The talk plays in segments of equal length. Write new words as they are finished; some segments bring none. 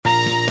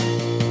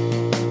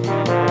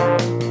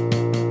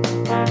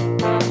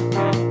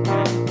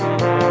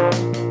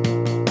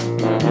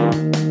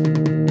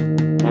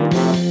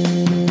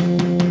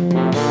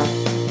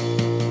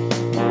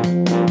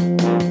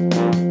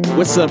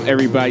What's up,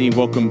 everybody?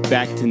 Welcome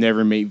back to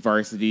Never Made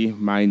Varsity.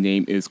 My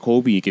name is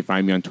Colby. You can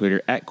find me on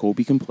Twitter at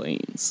Colby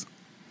Complains.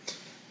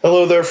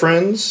 Hello there,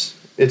 friends.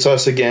 It's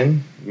us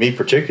again. Me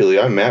particularly,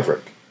 I'm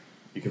Maverick.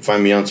 You can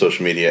find me on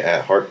social media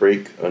at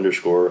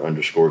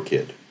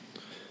heartbreak__kid.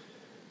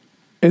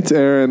 It's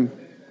Aaron.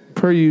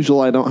 Per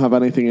usual, I don't have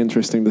anything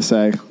interesting to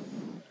say.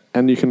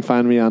 And you can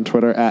find me on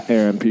Twitter at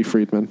Aaron P.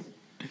 Friedman.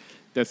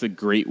 That's a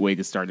great way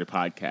to start a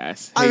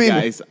podcast. I Hey, mean,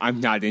 guys, I'm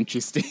not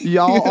interested.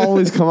 Y'all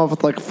always come up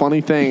with, like,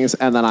 funny things,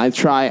 and then I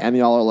try, and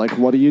y'all are like,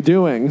 what are you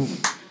doing?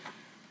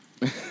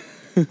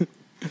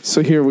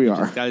 So here we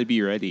are. Gotta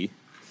be ready.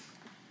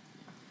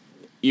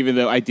 Even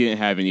though I didn't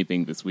have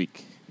anything this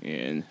week.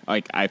 And,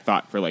 I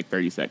thought for,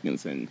 30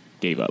 seconds and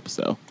gave up,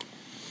 so.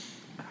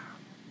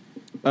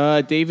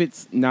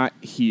 David's not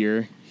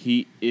here.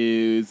 He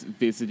is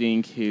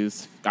visiting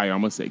his, I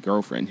almost said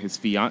girlfriend, his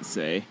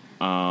fiance.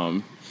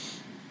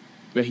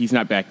 But he's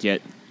not back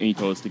yet, and he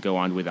told us to go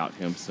on without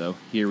him. So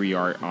here we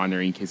are,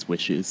 honoring his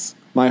wishes.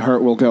 My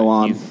heart will go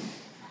on.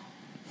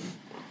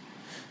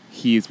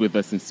 He is with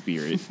us in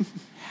spirit.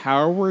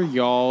 How were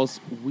y'all's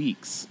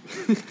weeks?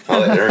 I'll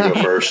let Aaron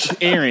go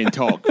first. Aaron,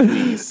 talk,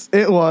 please.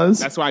 It was.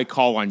 That's why I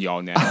call on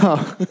y'all now.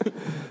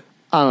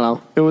 I don't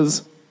know. It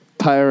was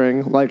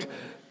tiring. Like,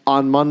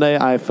 on Monday,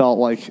 I felt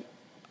like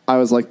I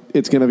was like,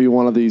 it's going to be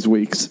one of these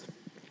weeks.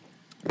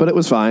 But it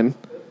was fine.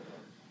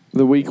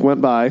 The week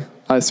went by.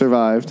 I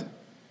survived.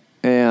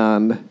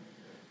 And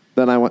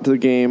then I went to the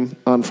game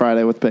on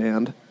Friday with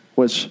band,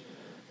 which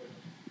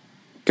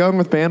going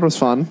with band was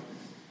fun.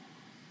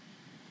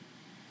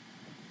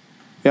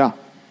 Yeah.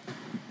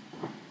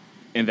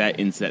 And that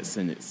ends that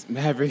sentence.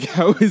 Maverick,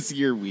 how was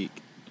your week?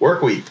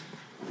 Work week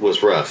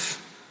was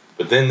rough.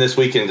 But then this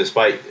weekend,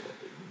 despite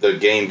the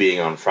game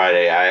being on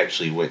Friday, I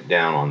actually went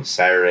down on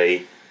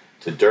Saturday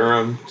to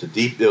Durham.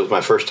 It was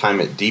my first time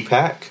at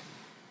DPAC.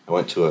 I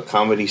went to a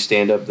comedy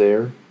stand-up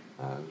there.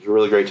 It was a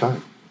really great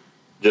time.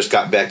 Just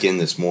got back in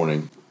this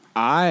morning.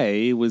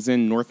 I was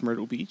in North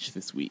Myrtle Beach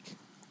this week.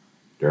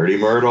 Dirty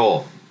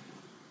Myrtle.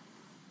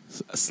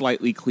 A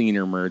slightly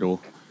cleaner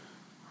Myrtle.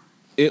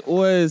 It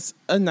was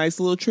a nice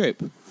little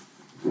trip.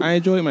 I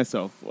enjoyed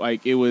myself.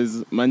 It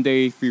was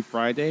Monday through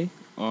Friday.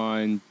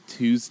 On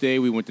Tuesday,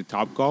 we went to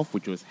Topgolf,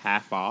 which was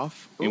half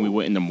off, and we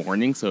went in the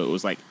morning, so it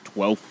was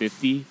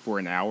 $12.50 for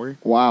an hour.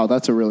 Wow,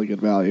 that's a really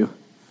good value.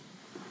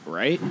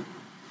 Right?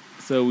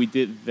 So we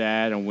did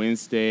that. On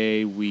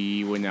Wednesday,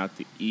 we went out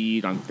to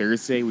eat. On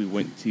Thursday, we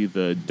went to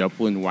the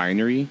Dublin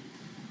Winery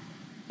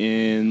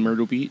in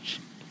Myrtle Beach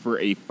for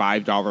a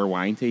 $5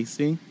 wine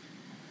tasting.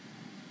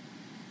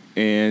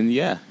 And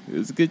yeah, it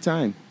was a good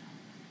time.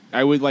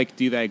 I would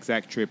do that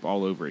exact trip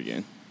all over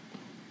again.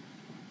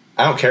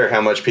 I don't care how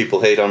much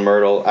people hate on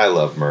Myrtle. I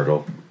love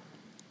Myrtle.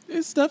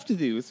 There's stuff to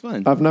do. It's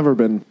fun. I've never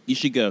been. You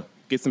should go.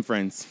 Get some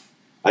friends.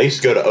 I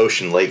used to go to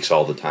Ocean Lakes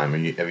all the time.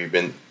 Have you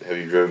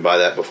driven by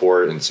that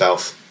before in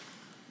South?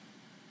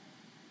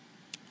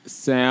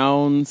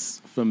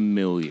 Sounds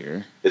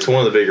familiar. It's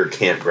one of the bigger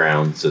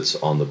campgrounds that's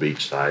on the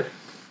beach side.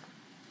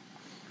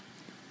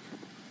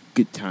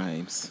 Good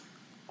times.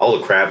 All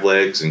the crab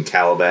legs and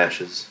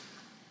calabashes.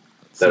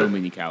 So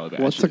many calabashes.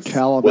 What's a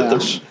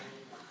calabash?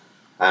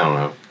 I don't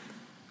know.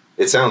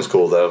 It sounds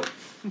cool, though.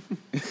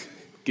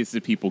 Gets the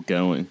people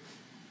going.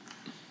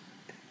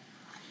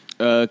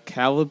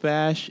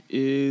 Calabash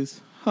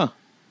is,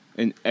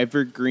 an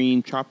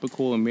evergreen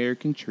tropical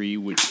American tree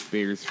which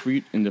bears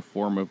fruit in the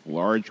form of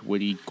large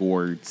woody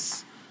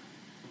gourds.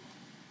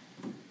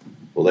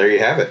 Well, there you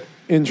have it.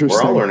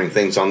 Interesting. We're all learning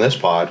things on this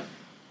pod.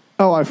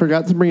 Oh, I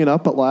forgot to bring it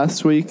up, but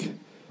last week,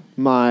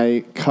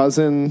 my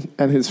cousin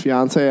and his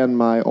fiance and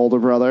my older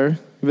brother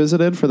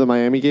visited for the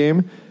Miami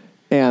game,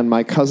 and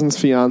my cousin's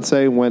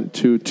fiance went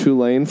to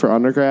Tulane for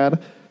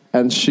undergrad,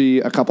 and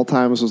she a couple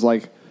times was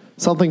like,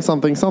 something,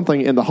 something,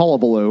 something in the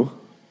hullabaloo.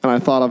 And I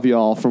thought of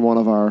y'all from one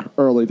of our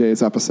early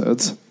days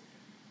episodes.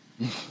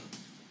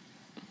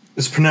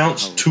 It's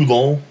pronounced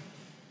Toulon.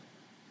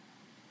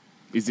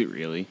 Is it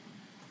really?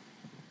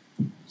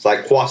 It's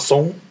like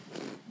croissant.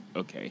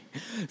 Okay.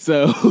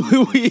 So,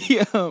 we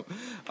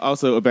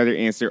also a better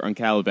answer on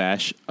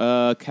Calabash.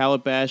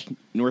 Calabash,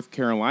 North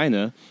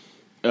Carolina,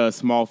 a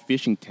small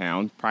fishing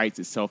town, prides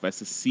itself as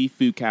the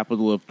seafood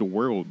capital of the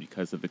world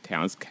because of the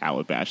town's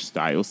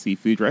Calabash-style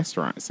seafood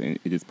restaurants, and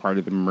it is part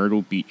of the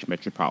Myrtle Beach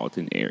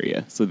metropolitan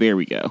area. So there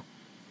we go.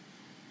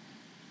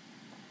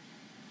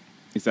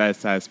 Is that a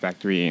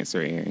satisfactory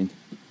answer, Aaron?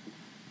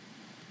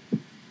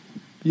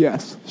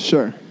 Yes,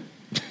 sure.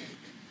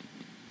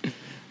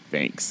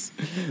 Thanks.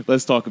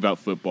 Let's talk about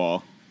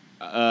football.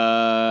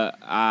 Let's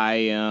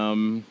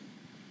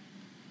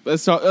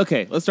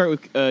start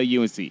with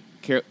UNC.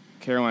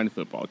 Carolina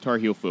football, Tar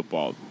Heel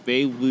football.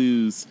 They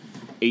lose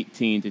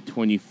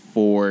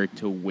 18-24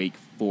 to Wake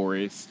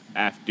Forest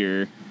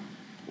after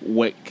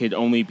what could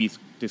only be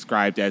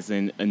described as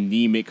an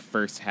anemic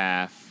first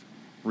half,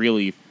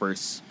 really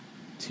first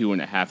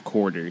 2.5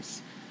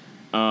 quarters,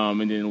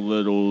 and then a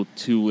little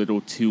too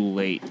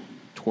late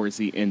towards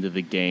the end of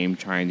the game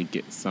trying to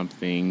get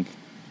something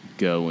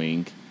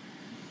going.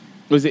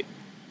 Was it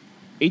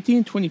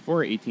 18-24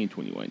 or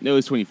 18-21? No, it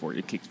was 24.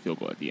 It kicked the field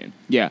goal at the end.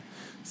 Yeah.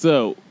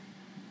 So,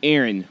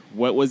 Aaron,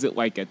 what was it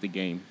like at the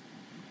game?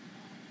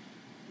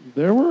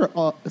 There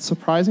were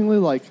surprisingly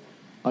like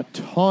a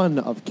ton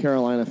of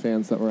Carolina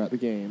fans that were at the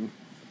game.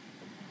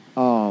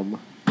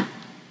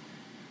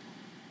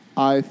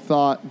 I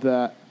thought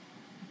that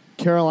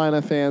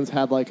Carolina fans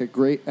had like a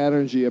great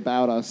energy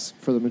about us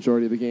for the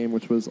majority of the game,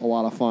 which was a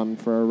lot of fun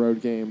for a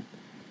road game.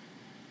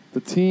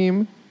 The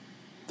team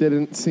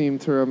didn't seem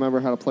to remember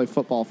how to play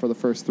football for the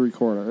first 3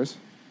 quarters,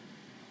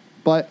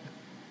 but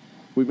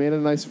we made a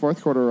nice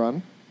fourth quarter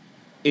run.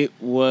 It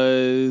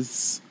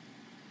was,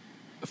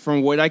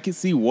 from what I could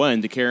see,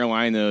 the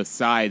Carolina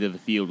side of the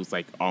field was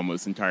like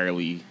almost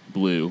entirely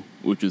blue,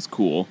 which was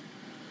cool.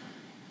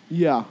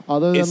 Yeah,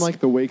 other than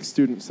like the Wake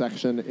student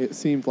section, it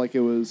seemed like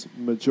it was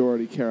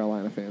majority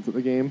Carolina fans at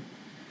the game.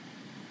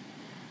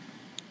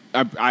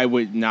 I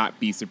would not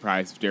be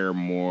surprised if there are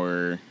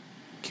more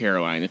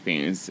Carolina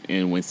fans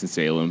in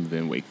Winston-Salem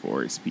than Wake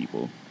Forest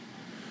people.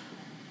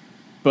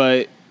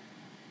 But,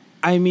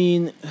 I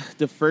mean,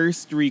 the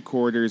first 3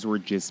 quarters were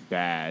just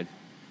bad.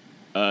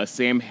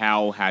 Sam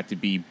Howell had to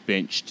be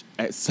benched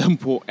at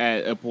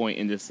a point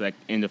in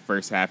the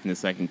first half in the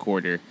second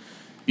quarter,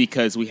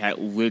 because we had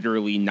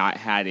literally not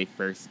had a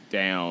first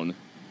down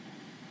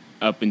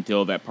up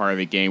until that part of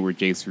the game where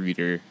Jace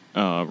Reeder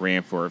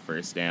ran for a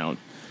first down.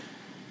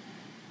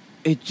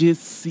 It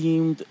just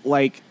seemed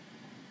like...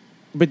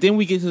 But then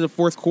we get to the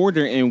fourth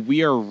quarter, and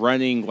we are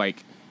running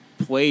like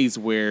plays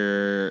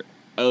where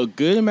a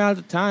good amount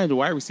of the time the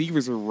wide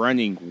receivers are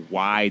running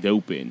wide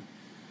open.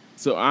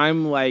 So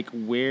I'm like,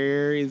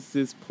 where is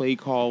this play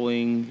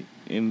calling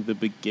in the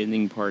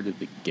beginning part of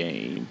the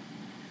game?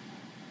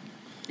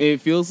 It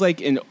feels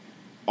like in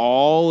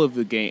all of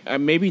the game,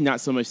 maybe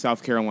not so much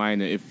South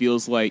Carolina, it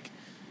feels like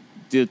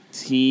the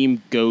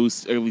team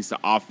goes, or at least the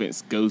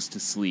offense goes to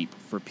sleep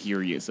for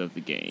periods of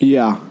the game.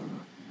 Yeah,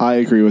 I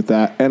agree with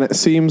that. And it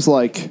seems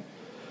like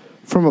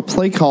from a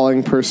play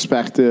calling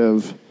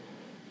perspective,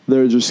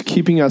 they're just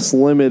keeping us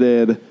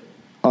limited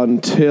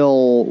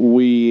until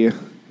we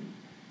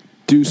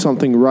do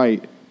something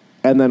right,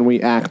 and then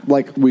we act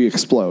like we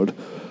explode.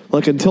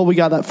 Like, until we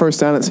got that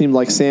first down, it seemed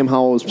like Sam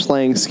Howell was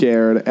playing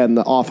scared, and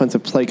the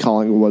offensive play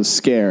calling was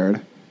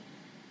scared.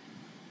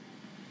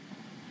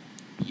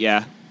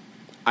 Yeah,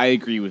 I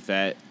agree with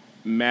that.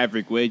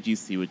 Maverick, what did you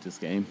see with this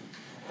game?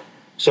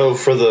 So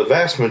for the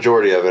vast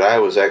majority of it, I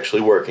was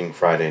actually working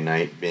Friday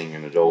night, being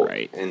an adult.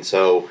 Right. And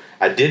so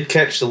I did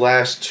catch the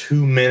last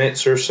 2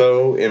 minutes or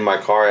so in my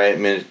car. I had a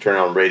minute to turn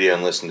on radio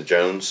and listen to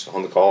Jones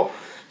on the call.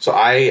 So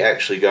I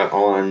actually got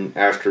on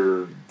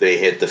after they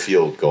hit the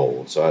field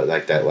goal. So I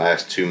like that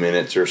last 2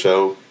 minutes or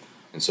so.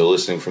 And so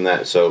listening from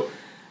that. So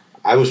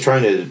I was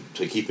trying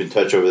to keep in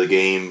touch over the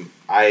game.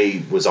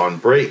 I was on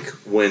break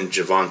when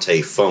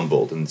Javonte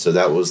fumbled. And so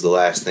that was the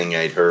last thing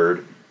I'd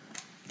heard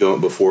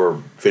going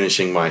before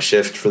finishing my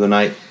shift for the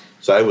night.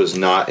 So I was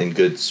not in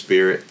good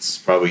spirits,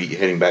 probably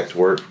heading back to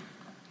work.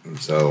 And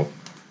so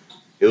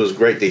it was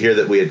great to hear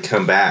that we had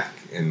come back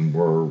and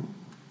were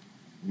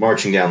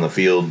marching down the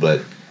field,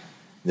 but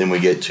then we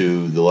get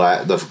to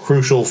the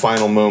crucial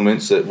final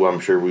moments that I'm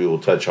sure we will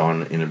touch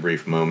on in a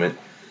brief moment.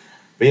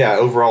 But yeah,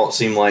 overall it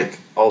seemed like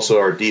also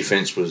our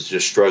defense was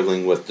just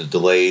struggling with the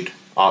delayed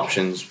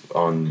options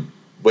on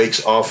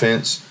Wake's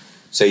offense.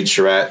 Sage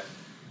Surratt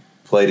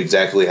played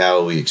exactly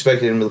how we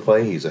expected him to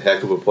play. He's a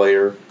heck of a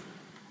player.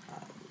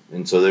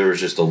 And so there was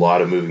just a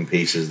lot of moving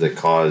pieces that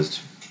caused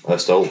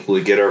us to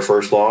hopefully get our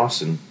first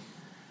loss. And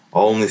the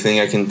only thing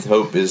I can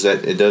hope is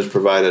that it does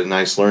provide a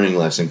nice learning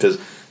lesson, because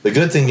the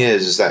good thing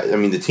is that, I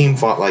mean, the team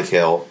fought like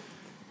hell,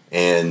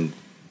 and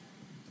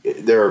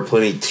there are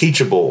plenty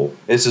teachable.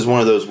 This is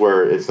one of those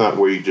where it's not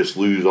where you just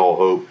lose all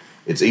hope.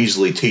 It's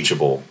easily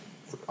teachable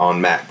on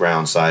Matt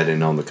Brown's side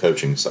and on the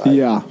coaching side.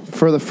 Yeah,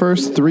 for the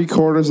first 3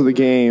 quarters of the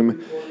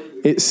game,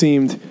 it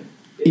seemed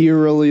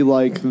eerily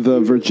like the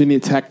Virginia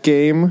Tech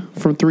game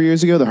from 3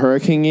 years ago, the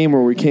Hurricane game,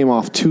 where we came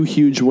off 2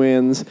 huge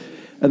wins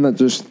and then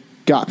just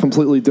got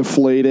completely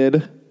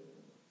deflated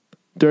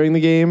during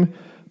the game.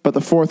 But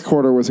the fourth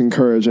quarter was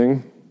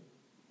encouraging.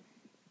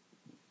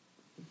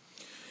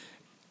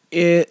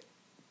 I'm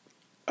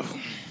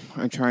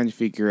trying to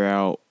figure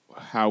out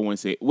how I want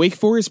to say it. Wake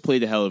Forest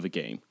played a hell of a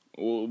game.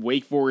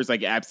 Wake Forest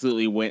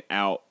absolutely went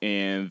out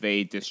and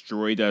they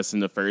destroyed us in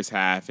the first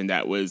half, and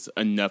that was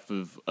enough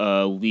of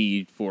a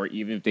lead for,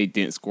 even if they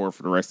didn't score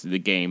for the rest of the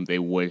game, they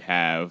would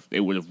have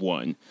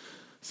won.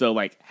 So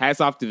hats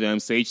off to them.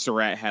 Sage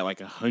Surratt had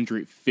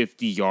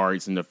 150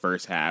 yards in the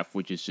first half,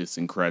 which is just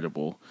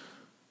incredible.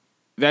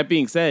 That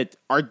being said,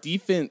 our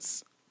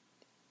defense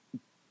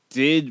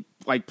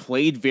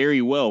played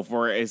very well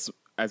for as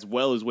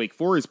well as Wake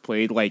Forest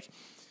played.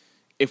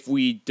 If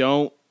we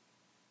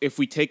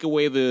take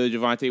away the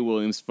Javonte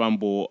Williams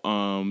fumble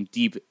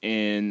deep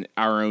in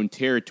our own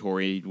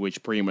territory,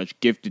 which pretty much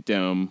gifted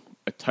them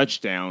a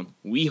touchdown,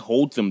 we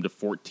hold them to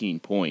 14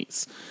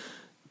 points.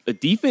 The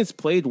defense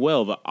played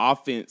well. The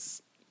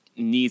offense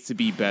needs to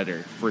be better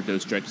for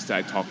those stretches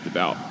I talked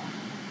about.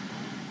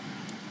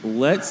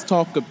 let's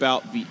talk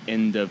about the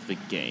end of the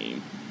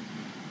game.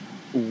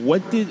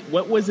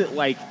 What was it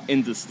like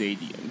in the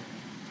stadium,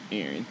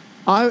 Aaron?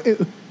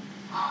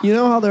 You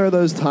know how there are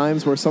those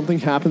times where something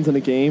happens in a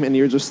game and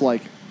you're just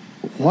like,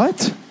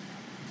 what?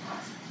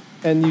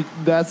 And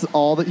that's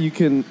all that you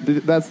can,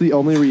 that's the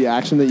only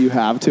reaction that you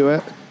have to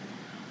it.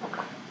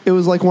 It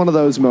was like one of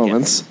those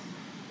moments. Yes.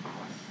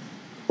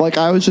 Like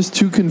I was just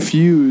too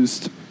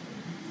confused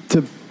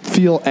to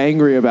feel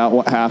angry about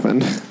what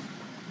happened.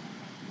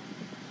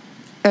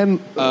 And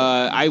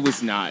I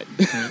was not.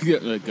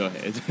 Go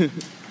ahead.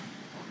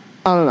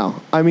 I don't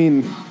know. I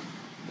mean,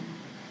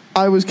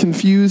 I was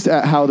confused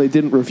at how they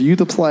didn't review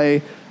the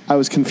play. I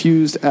was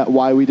confused at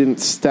why we didn't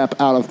step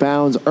out of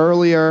bounds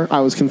earlier.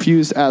 I was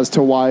confused as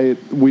to why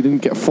we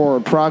didn't get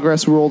forward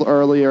progress ruled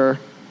earlier.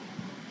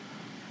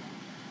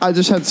 I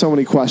just had so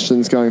many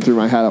questions going through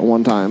my head at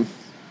one time.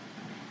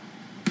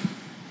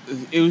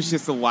 It was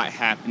just a lot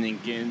happening,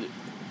 and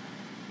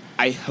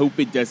I hope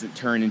it doesn't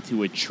turn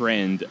into a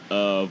trend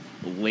of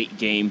late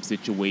game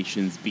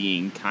situations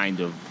being kind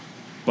of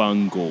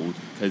bungled,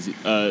 because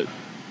I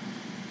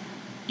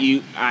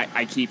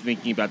keep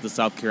thinking about the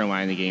South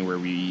Carolina game where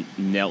we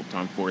knelt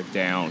on fourth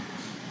down,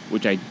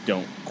 which I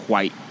don't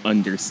quite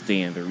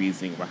understand the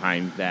reasoning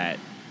behind that.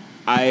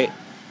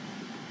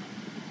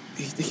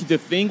 The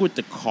thing with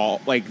the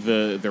call, like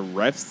the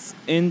refs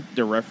and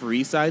the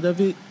referee side of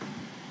it,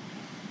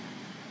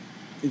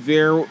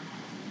 their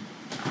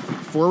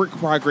forward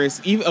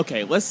progress, even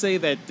okay, let's say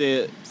that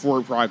the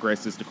forward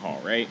progress is the call,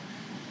 right?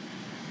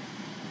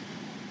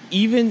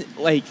 Even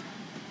like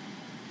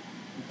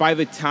by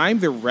the time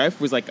the ref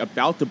was like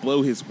about to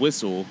blow his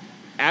whistle,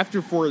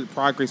 after forward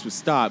progress was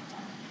stopped,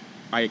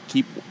 I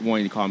keep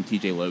wanting to call him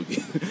TJ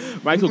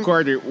Logan. Michael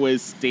Carter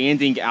was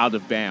standing out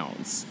of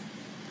bounds.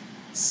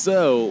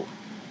 So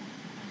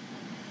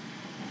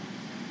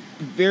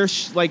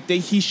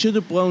he should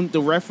have blown,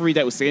 the referee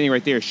that was standing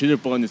right there should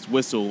have blown his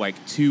whistle like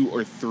 2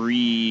 or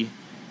 3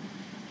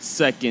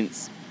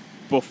 seconds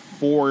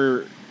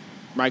before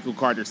Michael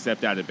Carter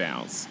stepped out of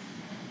bounds,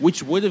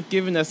 which would have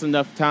given us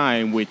enough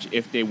time, which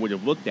if they would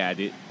have looked at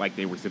it like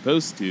they were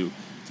supposed to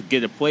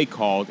get a play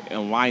called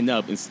and line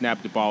up and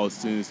snap the ball as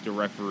soon as the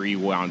referee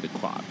wound the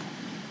clock.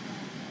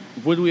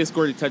 Would we have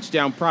scored a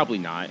touchdown? Probably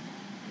not.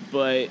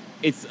 But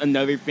it's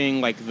another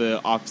thing like the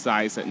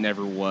offsides that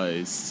never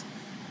was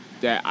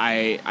that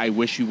I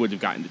wish we would have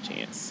gotten the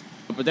chance.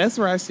 But that's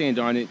where I stand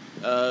on it.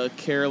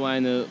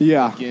 Carolina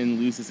again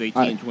loses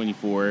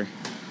 18-24.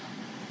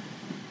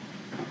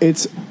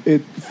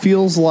 It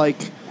feels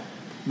like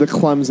the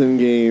Clemson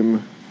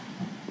game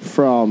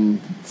from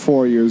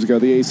 4 years ago,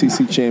 the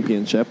ACC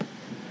championship,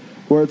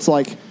 where it's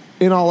like,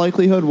 in all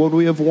likelihood, would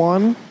we have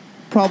won?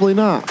 Probably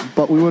not,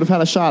 but we would have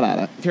had a shot at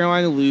it.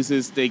 Carolina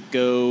loses. They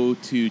go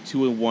to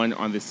 2-1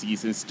 on the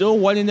season. Still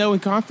 1-0 in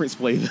conference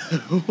play,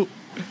 though.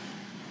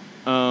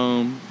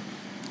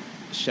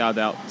 Shout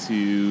out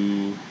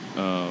to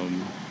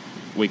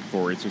Wake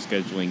Forest for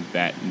scheduling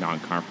that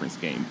non-conference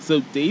game. So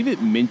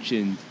David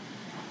mentioned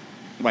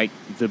like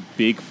the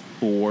Big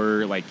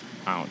Four, like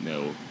I don't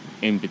know,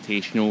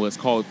 invitational, let's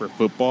call it, for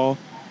football,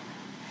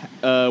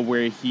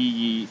 where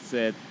he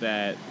said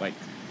that like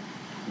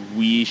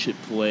we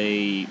should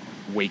play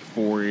Wake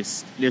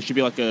Forest. There should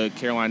be like a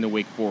Carolina,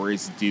 Wake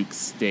Forest, Duke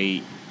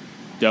State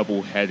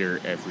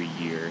doubleheader every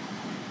year.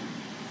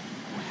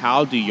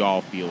 How do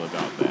y'all feel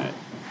about that?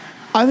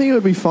 I think it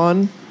would be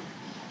fun.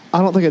 I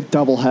don't think a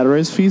doubleheader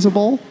is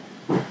feasible,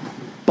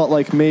 but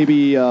like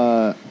maybe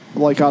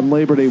like on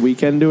Labor Day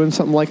weekend doing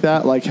something like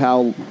that, like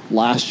how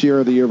last year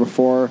or the year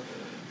before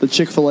the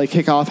Chick-fil-A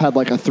kickoff had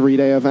like a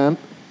 3-day event,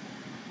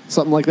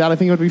 something like that. I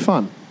think it would be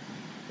fun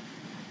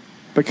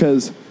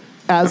because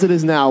as it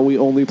is now, we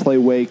only play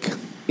Wake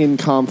in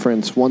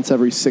conference once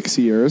every 6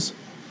 years.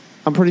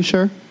 I'm pretty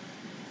sure.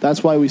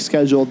 That's why we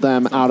scheduled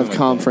them out of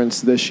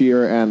conference this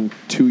year and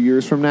 2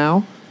 years from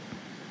now.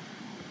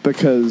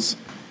 Because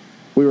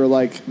we were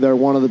like, they're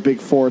one of the Big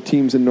Four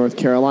teams in North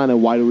Carolina.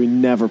 Why do we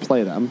never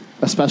play them?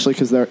 Especially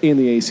because they're in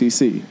the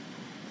ACC.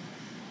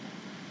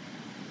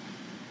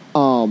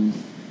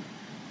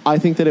 I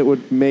think that it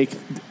would make...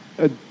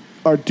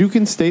 Are Duke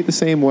and State the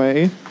same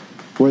way,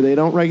 where they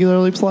don't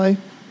regularly play?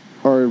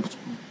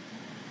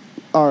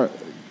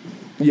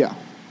 Yeah.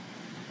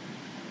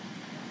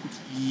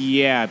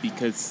 Yeah,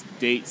 because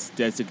State's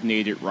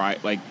designated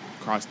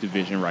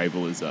cross-division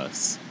rival is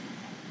us.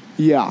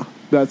 Yeah,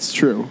 that's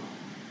true.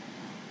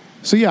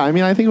 So yeah, I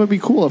mean, I think it would be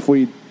cool if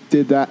we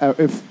did that,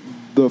 if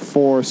the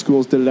 4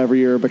 schools did it every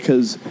year,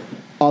 because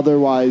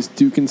otherwise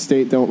Duke and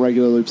State don't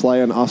regularly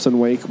play, and us and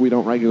Wake, we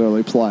don't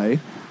regularly play.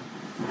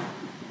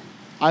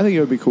 I think it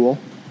would be cool.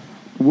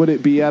 Would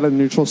it be at a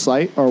neutral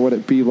site, or would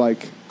it be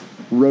like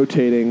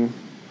rotating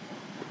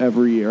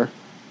every year?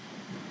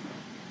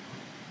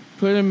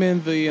 Put them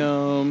in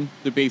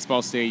the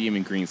baseball stadium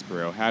in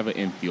Greensboro. Have an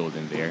infield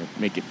in there.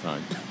 Make it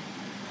fun.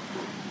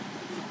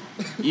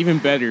 Even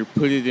better,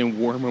 put it in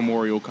War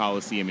Memorial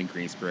Coliseum in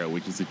Greensboro,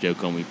 which is a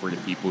joke only for the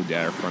people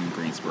that are from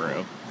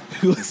Greensboro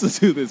who listen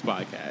to this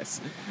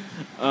podcast.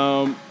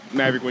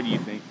 Maverick, what do you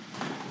think?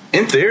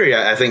 In theory,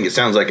 I think it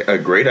sounds like a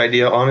great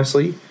idea,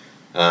 honestly.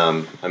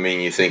 I mean,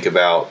 you think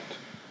about,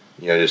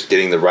 just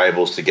getting the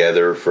rivals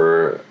together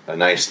for a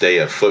nice day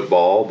of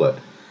football, but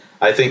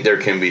I think there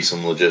can be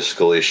some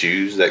logistical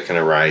issues that can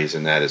arise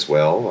in that as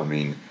well. I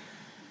mean,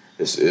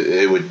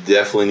 it would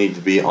definitely need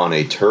to be on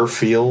a turf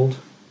field,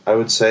 I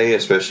would say,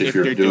 especially if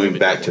you're doing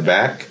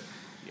back-to-back.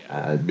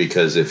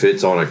 Because if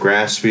it's on a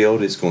grass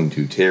field, it's going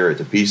to tear it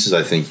to pieces.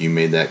 I think you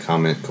made that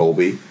comment,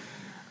 Colby.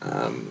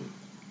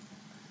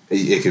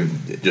 It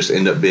could just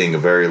end up being a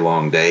very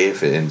long day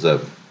if it ends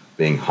up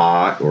being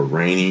hot or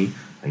rainy.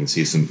 I can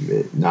see some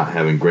not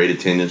having great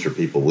attendance or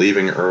people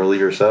leaving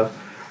early or stuff.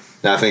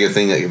 Now, I think a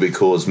thing that could be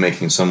cool is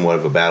making somewhat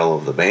of a battle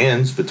of the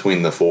bands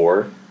between the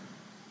four,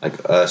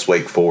 like us,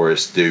 Wake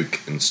Forest, Duke,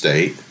 and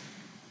State.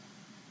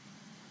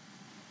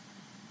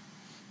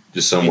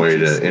 Just some way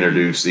to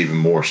introduce even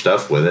more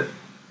stuff with it.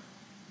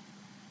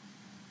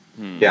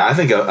 Yeah, I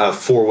think a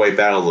four-way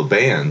battle of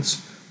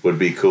bands would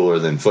be cooler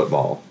than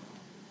football.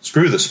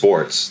 Screw the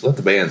sports. Let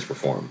the bands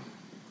perform.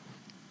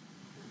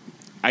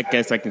 I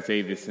guess I can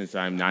say this since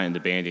I'm not in the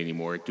band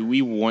anymore. Do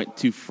we want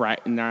to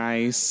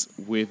fraternize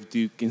with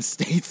Duke and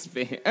State's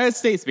band?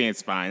 State's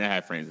band's fine. I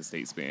have friends in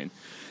State's band.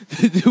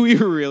 Do we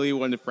really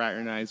want to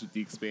fraternize with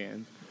Duke's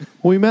band?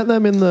 We met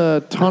them in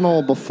the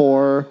tunnel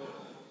before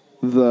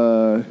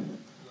the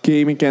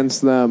game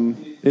against them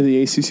in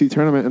the ACC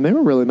tournament, and they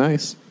were really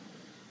nice.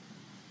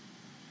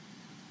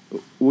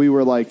 We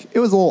were it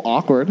was a little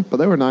awkward, but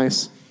they were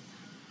nice.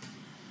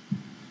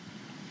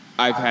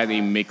 I've had a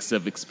mix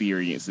of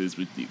experiences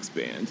with Duke's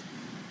band.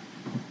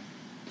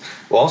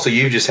 Well, also,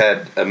 you just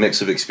had a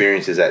mix of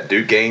experiences at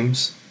Duke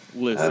games.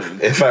 Listen.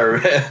 If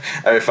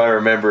I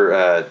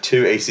remember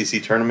 2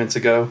 ACC tournaments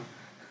ago.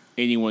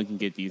 Anyone can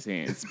get these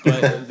hands.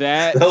 But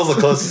that was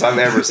the closest I've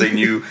ever seen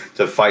you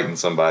to fighting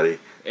somebody.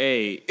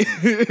 Hey.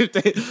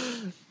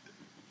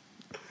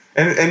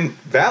 and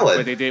valid.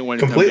 But they didn't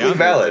want to completely come down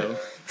valid. There,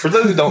 For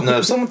those who don't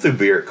know, someone threw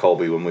beer at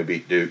Colby when we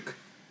beat Duke.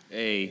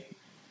 Hey.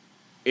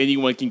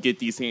 Anyone can get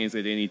these hands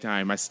at any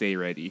time. I stay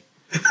ready.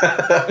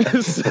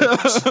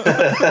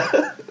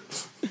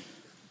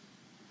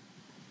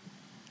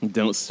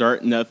 Don't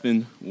start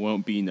nothing,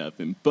 won't be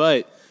nothing.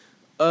 But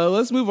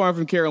let's move on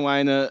from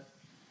Carolina.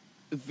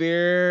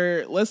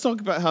 Let's talk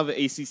about how the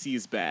ACC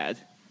is bad.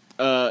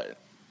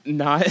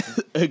 Not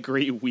a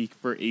great week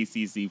for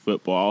ACC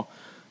football.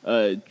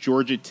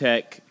 Georgia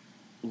Tech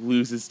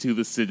loses to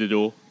the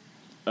Citadel,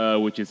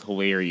 which is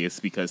hilarious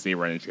because they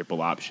run a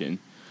triple option.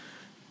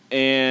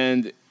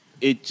 And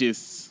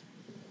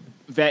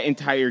that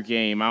entire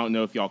game, I don't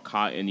know if y'all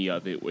caught any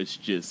of it, was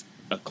just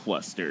a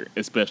cluster,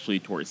 especially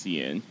towards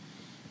the end.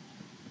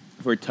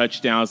 For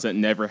touchdowns that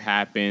never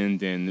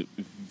happened and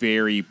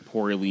very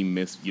poorly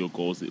missed field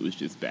goals, it was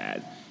just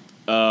bad.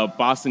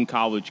 Boston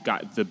College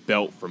got the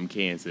belt from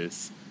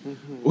Kansas.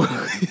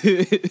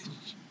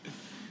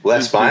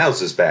 Les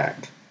Miles is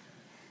back.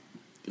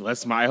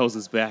 Les Miles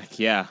is back,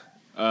 yeah.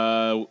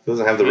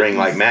 Doesn't have the ring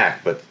like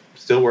Mac, but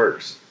still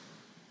works.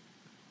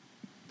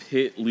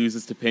 Pitt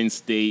loses to Penn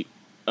State.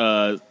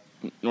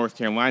 North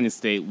Carolina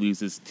State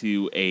loses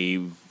to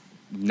a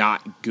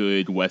not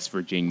good West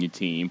Virginia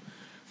team.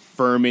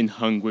 Furman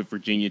hung with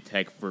Virginia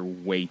Tech for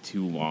way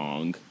too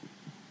long.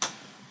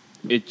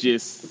 It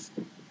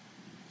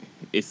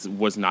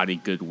was not a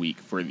good week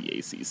for the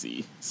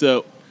ACC.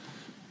 So,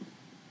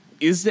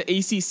 is the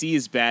ACC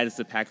as bad as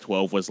the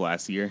Pac-12 was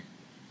last year?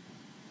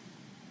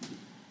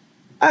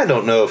 I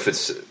don't know if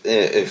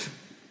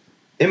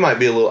it might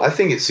be a little. I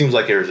think it seems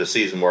like there's a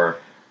season where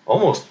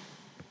almost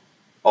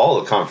all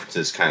the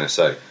conferences kind of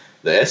suck.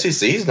 The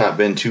SEC's not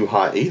been too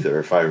hot either,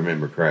 if I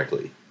remember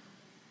correctly.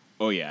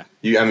 Oh yeah.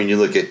 You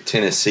look at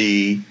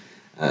Tennessee.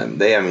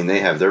 They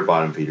have their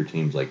bottom feeder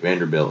teams like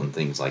Vanderbilt and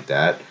things like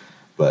that.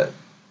 But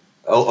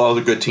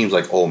other good teams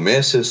like Ole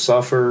Miss has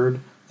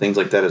suffered things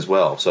like that as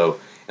well.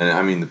 So,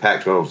 and the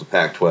Pac-12 was the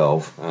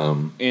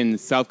Pac-12. And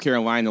South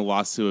Carolina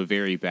lost to a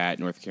very bad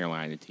North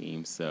Carolina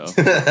team. So,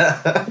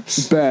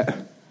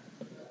 bet.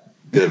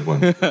 Good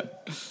one.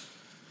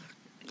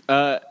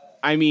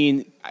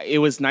 It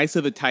was nice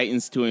of the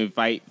Titans to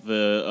invite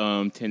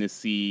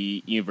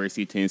the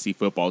University of Tennessee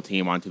football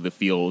team onto the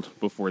field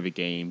before the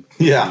game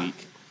this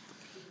week.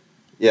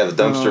 Yeah,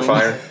 the dumpster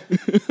fire.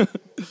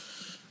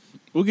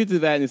 We'll get to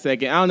that in a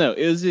second. I don't know.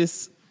 It was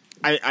just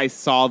I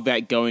saw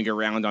that going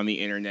around on the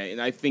internet,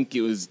 and I think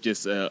it was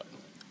just a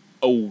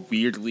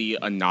weirdly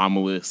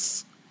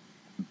anomalous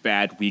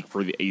bad week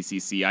for the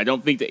ACC. I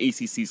don't think the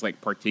ACC is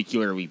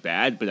particularly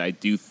bad, but I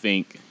do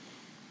think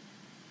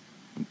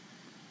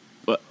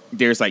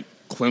there's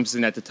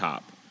Clemson at the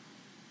top,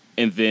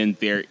 and then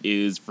there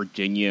is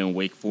Virginia and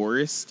Wake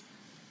Forest,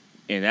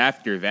 and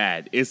after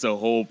that, it's a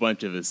whole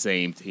bunch of the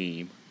same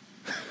team.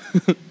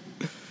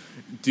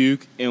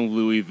 Duke and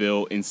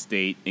Louisville and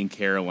State and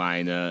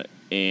Carolina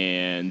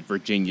and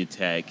Virginia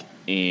Tech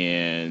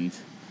and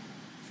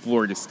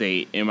Florida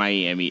State and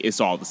Miami, it's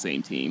all the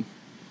same team.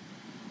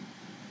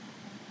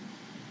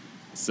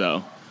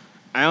 So,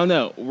 I don't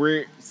know.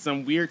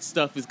 Some weird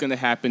stuff is going to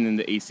happen in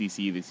the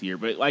ACC this year,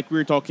 but like we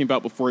were talking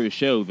about before the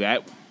show,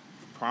 that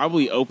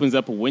probably opens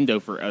up a window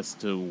for us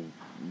to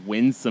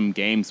win some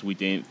games we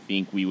didn't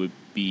think we would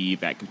be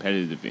that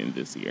competitive in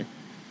this year.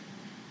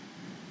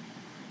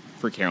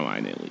 For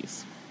Carolina, at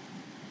least.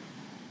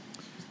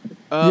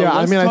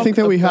 I think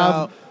that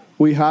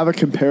we have a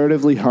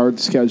comparatively hard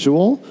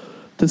schedule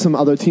to some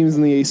other teams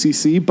in the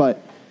ACC,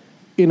 but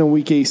in a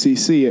weak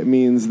ACC, it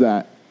means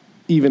that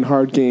even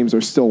hard games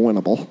are still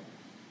winnable.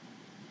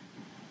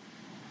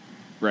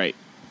 Right.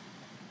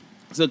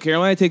 So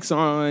Carolina takes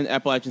on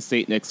Appalachian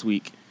State next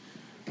week.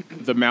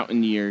 The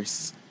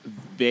Mountaineers,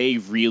 they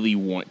really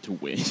want to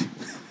win.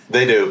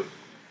 They do.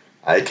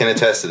 I can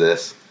attest to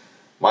this.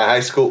 One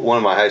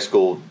of my high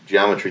school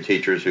geometry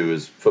teachers, who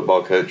was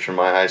football coach for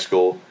my high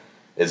school,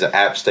 is an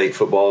App State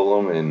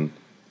football alum,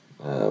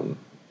 and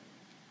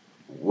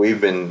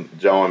we've been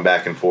going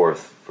back and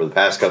forth for the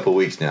past couple of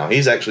weeks now.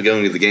 He's actually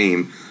going to the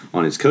game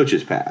on his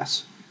coach's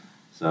pass,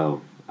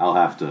 so I'll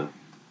have to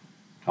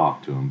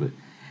talk to him. But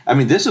I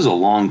mean, this is a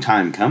long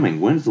time coming.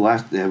 When's the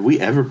last have we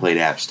ever played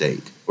App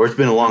State? Or it's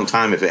been a long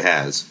time if it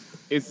has.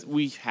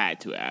 We've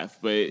had to have,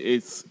 but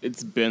it's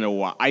been a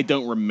while. I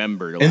don't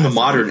remember in the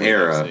modern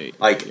era,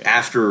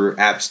 after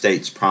App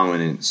State's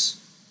prominence.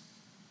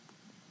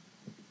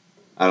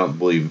 I don't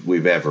believe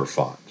we've ever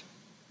fought.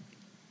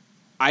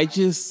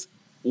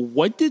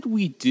 What did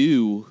we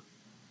do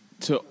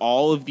to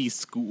all of these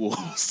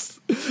schools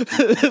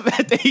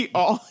that they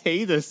all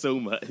hate us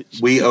so much?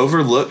 We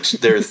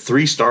overlooked their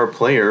 3-star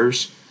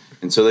players,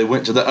 and so they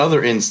went to the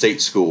other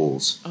in-state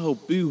schools. Oh,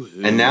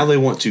 boo-hoo. And now they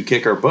want to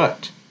kick our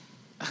butt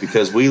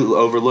because we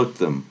overlooked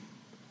them.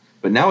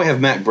 But now we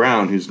have Mac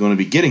Brown, who's going to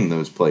be getting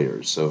those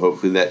players, so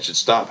hopefully that should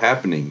stop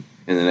happening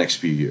in the next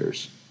few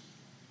years.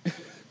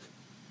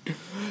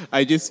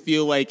 I just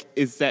feel like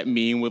it's that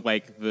meme with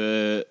like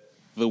the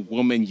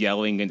woman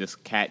yelling and this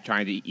cat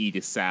trying to eat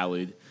a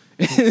salad.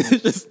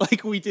 It's just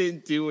like we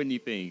didn't do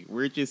anything.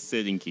 We're just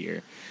sitting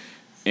here,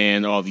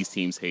 and all these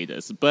teams hate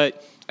us.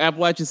 But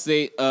Appalachian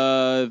State,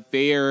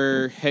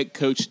 their head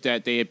coach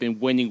that they have been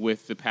winning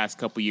with the past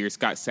couple years,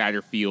 Scott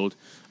Satterfield,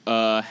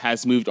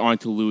 has moved on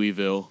to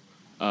Louisville.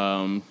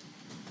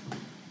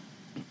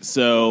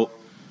 So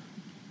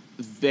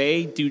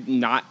they do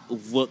not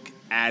look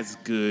as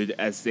good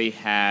as they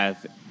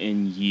have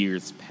in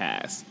years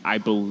past. I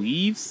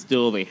believe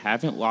still they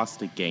haven't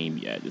lost a game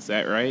yet. Is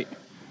that right?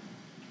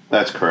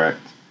 That's correct.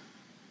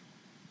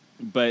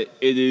 But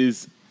it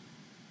is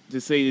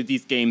to say that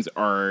these games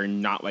are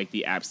not like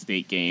the App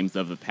State games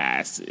of the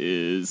past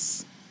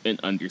is an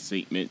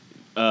understatement.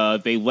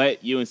 They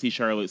let UNC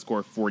Charlotte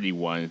score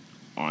 41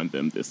 on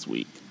them this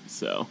week.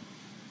 So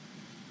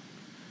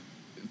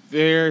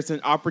there's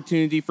an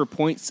opportunity for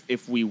points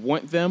if we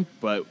want them,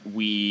 but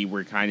we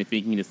were kind of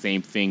thinking the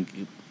same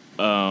thing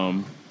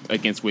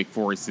against Wake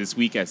Forest this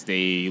week as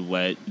they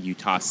let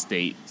Utah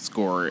State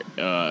score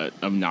an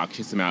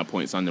obnoxious amount of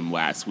points on them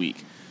last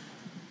week.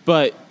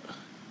 But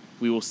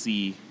we will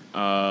see.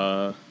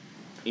 Aaron,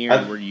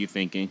 what are you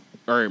thinking?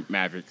 Or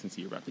Maverick, since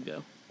you're about to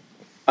go.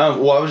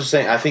 Well, I was just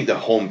saying, I think the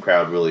home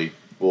crowd really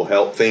will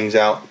help things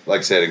out. Like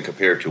I said, and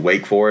compared to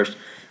Wake Forest,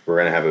 we're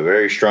going to have a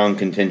very strong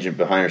contingent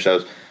behind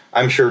ourselves.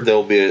 I'm sure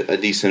there'll be a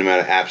decent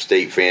amount of App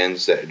State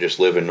fans that just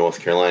live in North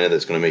Carolina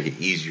that's going to make it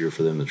easier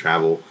for them to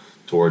travel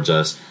towards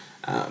us.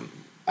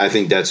 I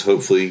think that's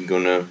hopefully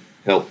going to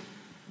help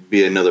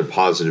be another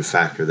positive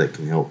factor that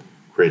can help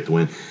create the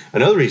win.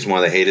 Another reason why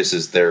they hate us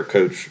is their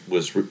coach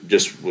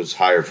was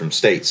hired from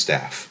state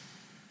staff.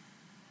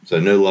 So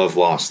no love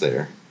lost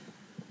there.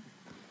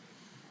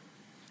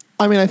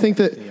 I mean, I think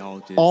that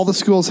all the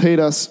schools hate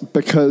us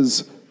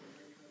because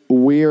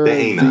we're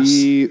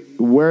the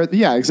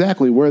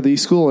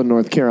school in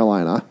North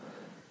Carolina.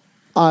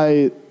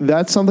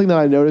 That's something that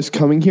I noticed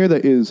coming here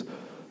that is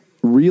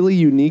really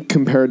unique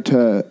compared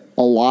to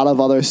a lot of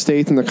other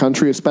states in the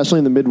country, especially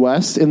in the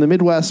Midwest. In the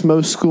Midwest,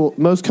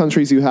 most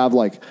countries you've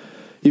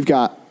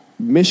got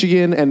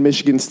Michigan and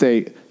Michigan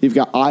State, you've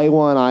got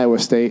Iowa and Iowa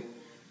State,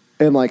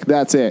 and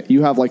that's it.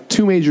 You have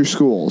 2 major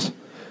schools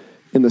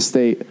in the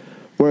state.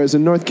 Whereas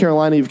in North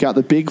Carolina, you've got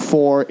the Big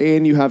Four,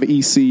 and you have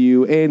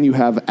ECU, and you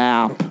have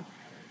App,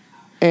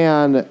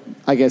 and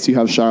I guess you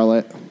have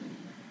Charlotte,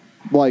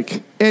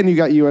 and you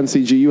got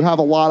UNCG. You have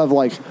a lot of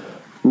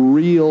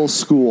real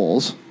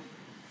schools.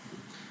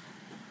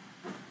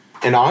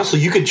 And honestly,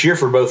 you could cheer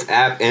for both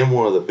App and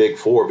one of the Big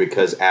Four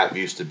because App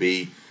used to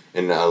be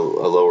in a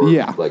lower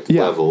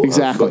level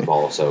of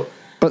football. So,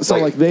 but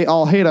they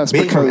all hate us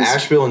being because from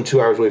Asheville and 2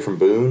 hours away from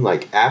Boone.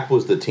 App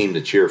was the team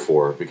to cheer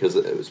for because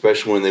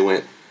especially when they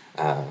went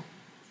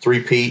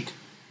 3-peat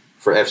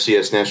for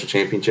FCS national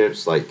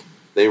championships,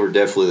 they were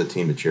definitely the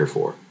team to cheer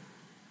for.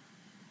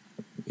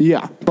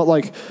 Yeah,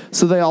 but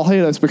so they all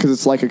hate us because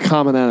it's a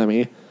common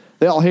enemy.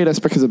 They all hate us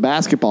because of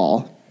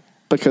basketball,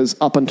 because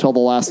up until the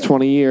last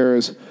 20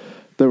 years,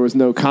 there was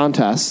no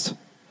contest.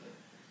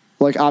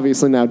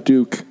 Obviously now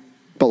Duke,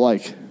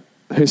 but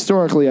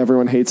historically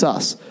everyone hates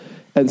us.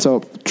 And so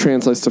it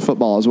translates to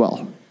football as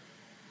well.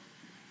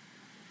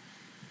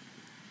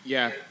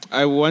 Yeah,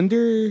 I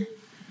wonder...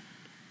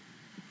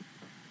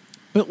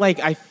 But,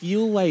 I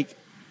feel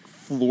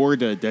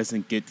Florida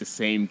doesn't get the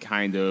same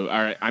kind of.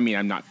 I mean,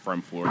 I'm not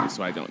from Florida,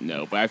 so I don't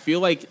know. But I feel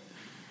like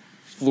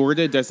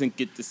Florida doesn't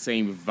get the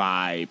same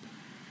vibe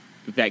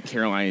that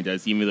Carolina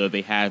does, even though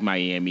they have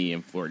Miami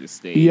and Florida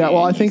State. Yeah,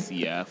 well, and I think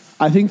UCF.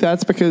 I think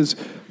that's because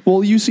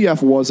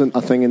UCF wasn't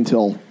a thing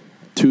until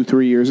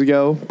 2-3 years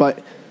ago,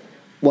 but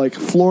like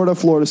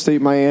Florida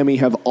State, Miami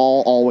have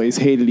always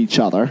hated each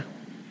other.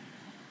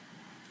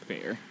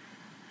 Fair.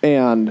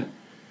 And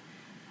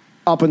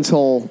up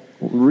until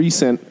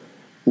recent,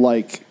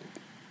 like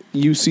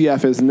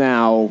UCF is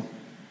now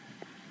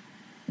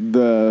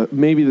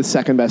maybe the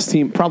second best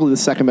team, probably the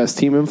second best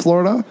team in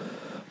Florida.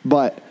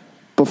 But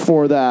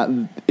before that,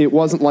 it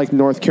wasn't like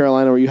North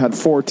Carolina where you had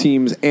 4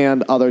 teams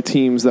and other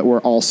teams that were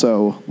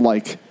also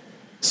like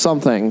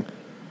something.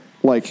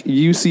 Like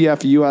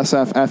UCF,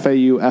 USF,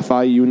 FAU,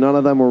 FIU, none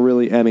of them were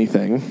really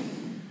anything.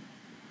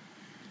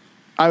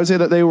 I would say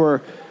that they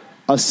were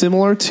a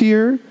similar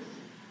tier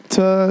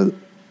to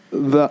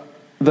the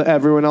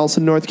everyone else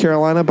in North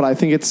Carolina, but I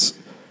think it's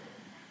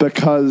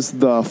because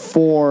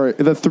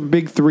the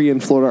big 3 in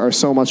Florida are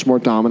so much more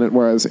dominant,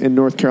 whereas in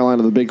North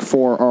Carolina the big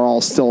 4 are all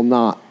still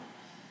not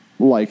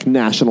like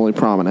nationally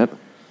prominent.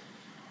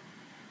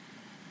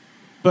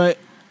 But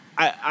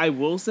I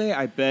will say,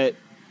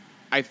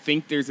 I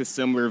think there's a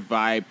similar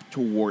vibe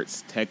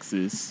towards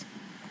Texas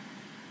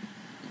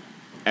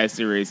as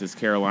there is as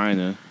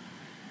Carolina.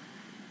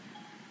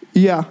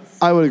 Yeah,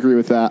 I would agree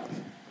with that.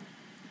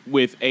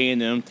 With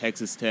A&M,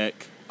 Texas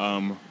Tech,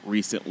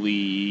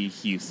 recently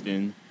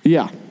Houston.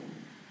 Yeah,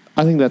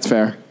 I think that's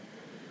fair.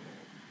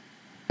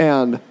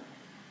 And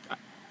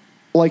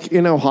like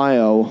in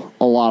Ohio,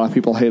 a lot of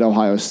people hate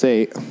Ohio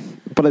State,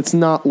 but it's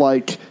not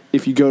like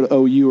if you go to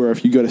OU or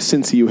if you go to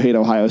Cincy, you hate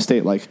Ohio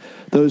State. Like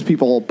those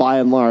people, by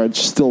and large,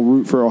 still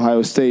root for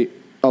Ohio State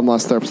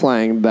unless they're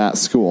playing that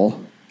school.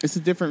 It's a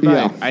different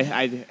vibe. Yeah.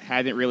 I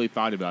hadn't really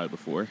thought about it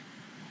before.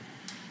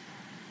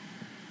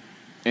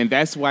 And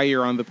that's why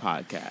you're on the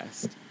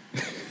podcast.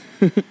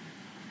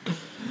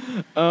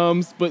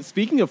 But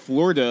speaking of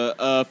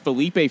Florida,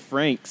 Felipe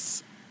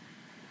Franks,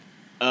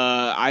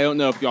 I don't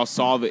know if y'all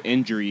saw the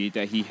injury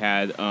that he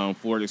had,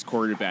 Florida's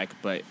quarterback,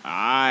 but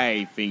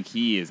I think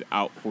he is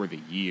out for the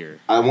year.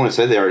 I want to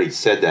say they already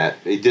said that.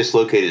 He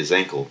dislocated his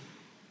ankle.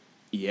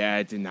 Yeah,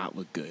 it did not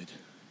look good.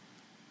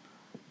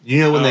 You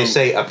know when they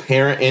say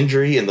apparent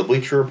injury in the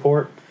Bleacher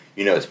Report?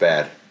 You know it's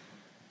bad.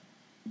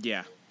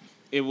 Yeah.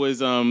 It was,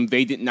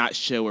 they did not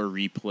show a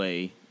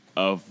replay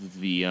of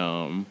the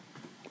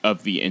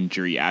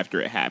injury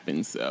after it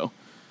happened, so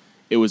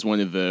it was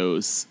one of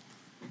those.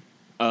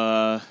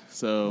 But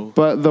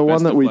the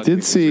one that we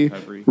did see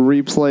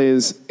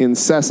replays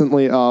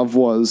incessantly of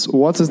was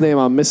what's his name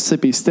on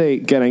Mississippi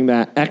State getting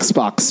that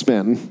Xbox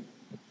spin.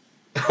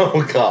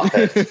 Oh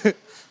God!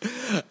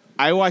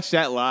 I watched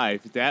that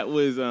live. That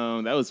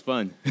was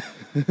fun.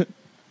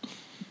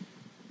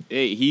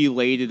 He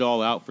laid it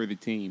all out for the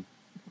team,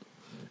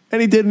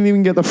 and he didn't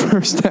even get the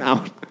first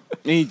down.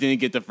 And he didn't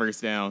get the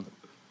first down.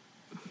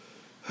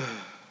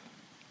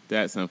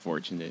 That's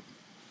unfortunate.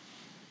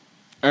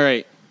 All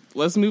right.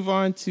 Let's move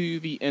on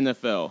to the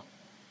NFL.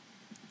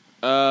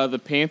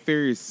 The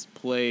Panthers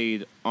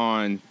played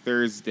on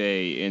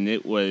Thursday, and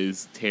it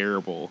was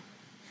terrible.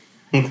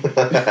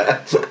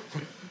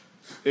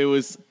 It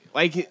was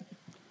like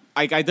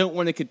I don't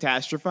want to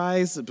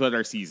catastrophize, but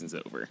our season's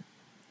over.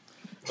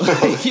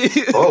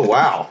 Oh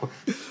wow!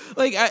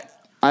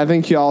 I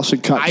think y'all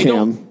should cut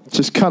Cam.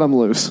 Just cut him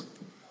loose.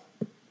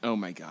 Oh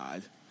my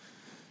God!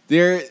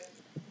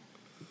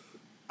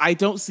 I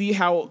don't see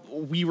how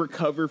we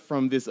recover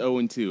from this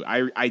 0-2.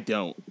 I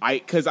don't.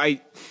 Because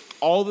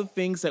all the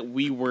things that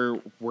we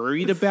were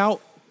worried about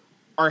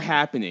are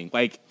happening.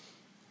 Like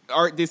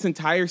this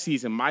entire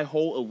season, my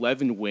whole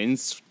 11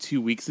 wins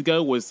 2 weeks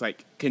ago was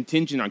like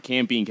contingent on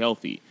Cam being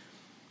healthy.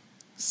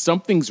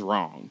 Something's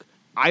wrong.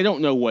 I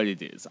don't know what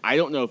it is. I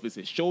don't know if it's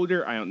his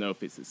shoulder. I don't know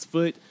if it's his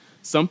foot.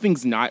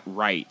 Something's not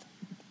right.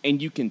 And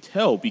you can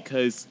tell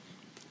because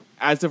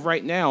as of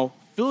right now,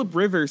 Phillip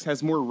Rivers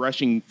has more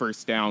rushing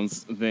first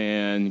downs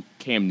than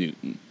Cam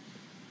Newton.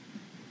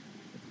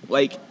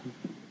 Like,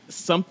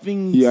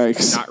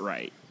 something's not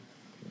right.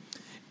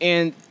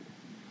 And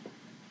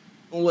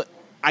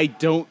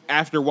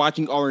after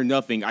watching All or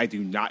Nothing, I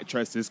do not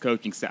trust his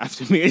coaching staff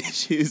to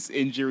manage his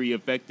injury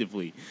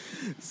effectively.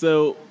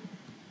 So,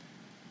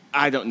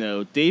 I don't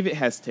know. David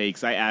has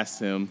takes. I asked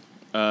him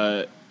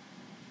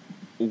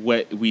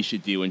what we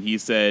should do, and he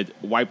said,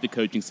 wipe the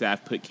coaching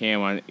staff, put Cam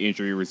on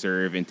injury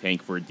reserve, and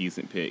tank for a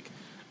decent pick.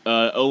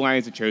 O-line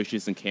is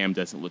atrocious, and Cam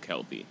doesn't look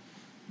healthy.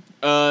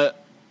 Our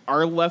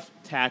left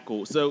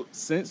tackle, so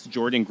since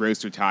Jordan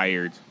Gross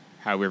retired,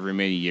 however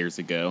many years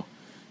ago,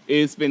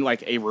 it's been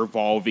like a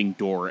revolving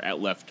door at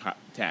left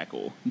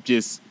tackle.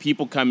 Just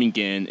people coming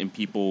in and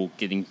people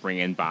getting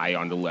ran by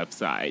on the left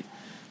side.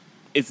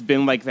 It's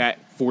been like that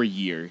for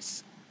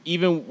years.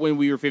 Even when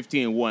we were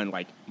 15-1,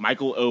 like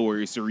Michael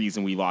Oher is the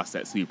reason we lost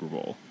that Super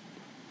Bowl.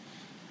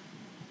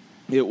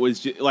 It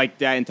was just, like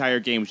that entire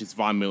game was just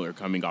Von Miller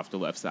coming off the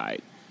left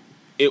side.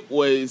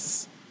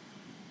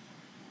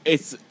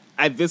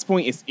 at this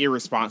point, it's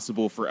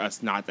irresponsible for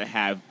us not to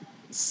have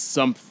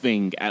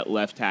something at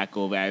left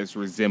tackle that has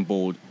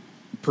resembled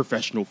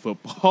professional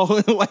football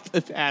in like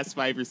the past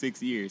 5 or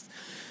 6 years.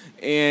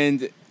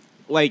 And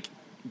like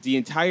the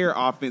entire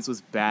offense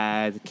was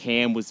bad.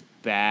 Cam was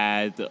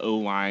bad. The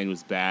O-line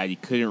was bad. You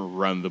couldn't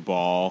run the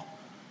ball.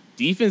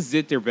 Defense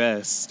did their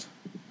best.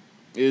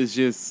 It was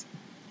just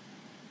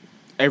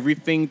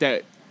everything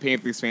that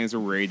Panthers fans were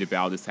worried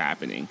about is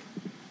happening.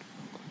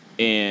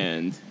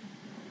 And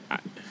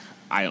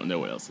I don't know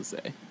what else to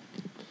say.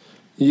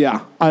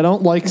 Yeah, I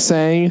don't like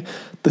saying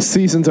the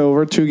season's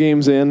over 2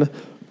 games in,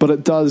 but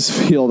it does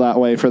feel that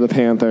way for the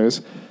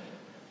Panthers.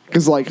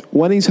 Because, like,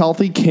 when he's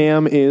healthy,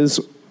 Cam is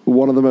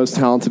one of the most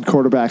talented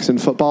quarterbacks in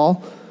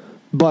football,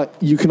 but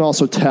you can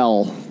also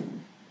tell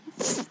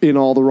in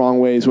all the wrong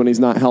ways when he's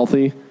not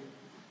healthy,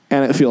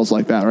 and it feels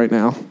like that right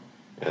now.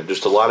 Yeah,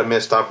 just a lot of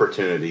missed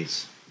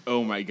opportunities.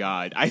 Oh my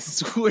God! I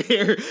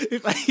swear,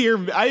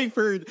 I've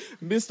heard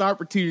missed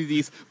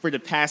opportunities for the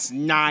past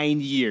 9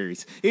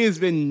 years. It has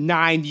been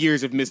 9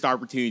 years of missed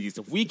opportunities.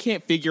 If we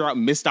can't figure out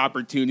missed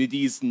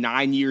opportunities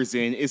 9 years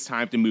in, it's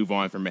time to move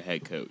on from a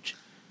head coach.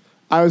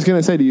 I was going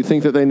to say, do you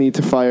think that they need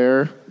to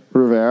fire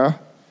Rivera?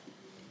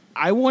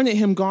 I wanted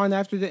him gone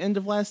after the end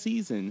of last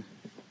season,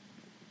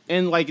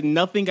 and like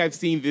nothing I've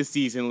seen this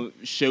season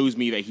shows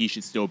me that he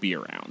should still be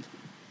around.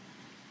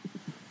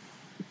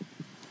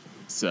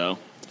 So.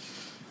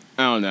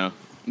 I don't know.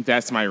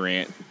 That's my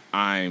rant.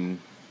 I'm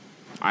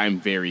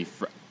very.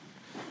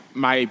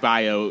 My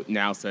bio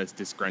now says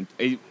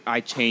disgruntled.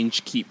 I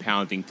changed "keep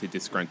pounding" to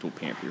disgruntled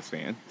Panthers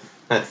fan.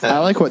 I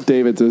like what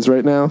David's is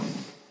right now.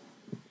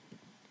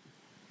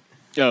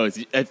 Oh,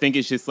 I think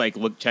it's just like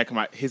look.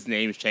 His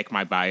name is check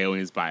my bio, and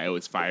his bio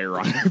is Fire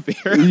on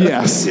Rivera.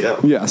 Yes, Yeah.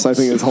 yes. I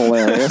think it's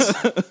hilarious.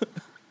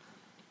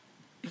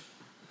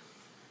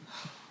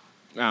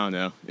 I don't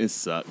know. It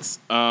sucks.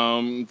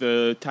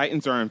 The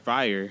Titans are on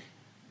fire.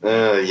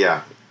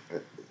 Yeah,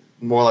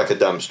 more like a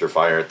dumpster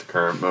fire at the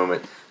current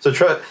moment. So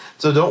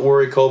don't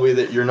worry, Colby,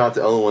 that you're not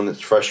the only one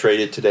that's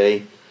frustrated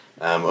today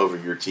over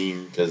your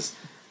team, because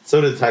so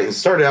did the Titans.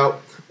 Started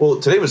out, well,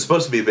 today was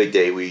supposed to be a big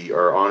day. We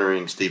are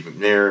honoring Steve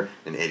McNair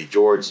and Eddie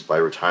George by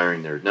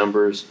retiring their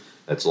numbers.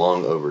 That's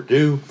long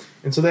overdue.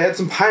 And so they had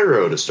some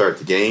pyro to start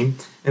the game,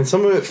 and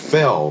some of it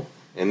fell,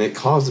 and it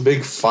caused a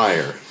big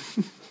fire.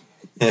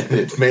 And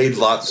it made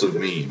lots of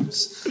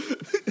memes.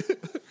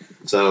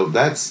 So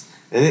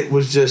and it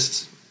was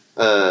just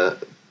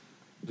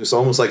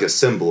almost like a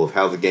symbol of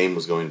how the game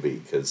was going to be,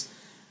 because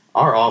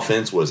our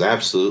offense was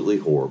absolutely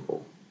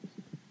horrible.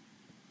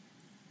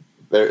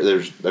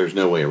 There's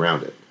no way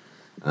around it.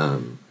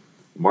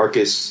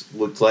 Marcus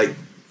looked like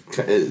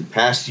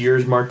past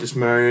year's Marcus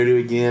Mariota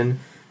again,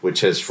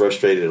 which has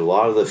frustrated a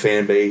lot of the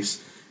fan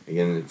base.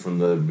 Again, from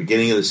the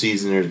beginning of the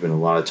season, there's been a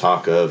lot of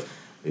talk of,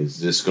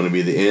 is this going to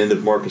be the end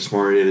of Marcus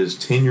Mariota's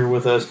tenure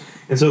with us?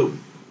 And so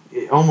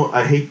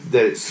I hate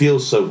that it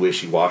feels so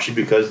wishy-washy,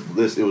 because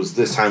it was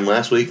this time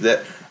last week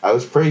that I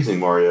was praising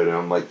Mariota, and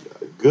I'm like,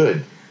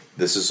 good,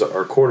 this is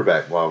our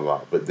quarterback, blah, blah,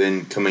 blah. But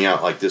then coming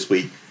out like this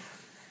week,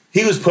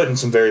 he was put in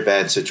some very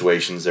bad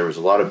situations. There was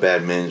a lot of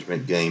bad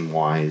management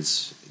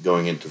game-wise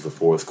going into the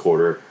fourth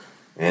quarter,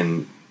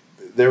 and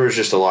there was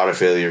just a lot of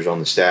failures on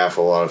the staff,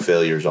 a lot of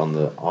failures on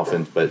the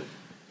offense. But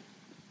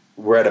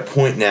we're at a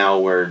point now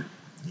where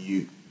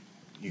you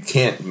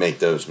can't make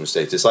those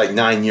mistakes. It's like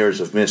 9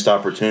 years of missed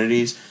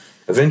opportunities.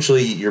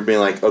 Eventually, you're being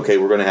like, okay,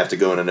 we're going to have to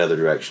go in another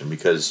direction,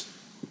 because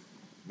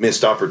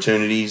missed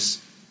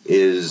opportunities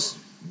is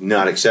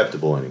not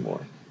acceptable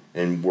anymore.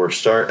 And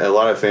a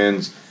lot of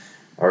fans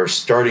are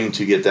starting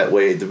to get that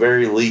way. At the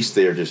very least,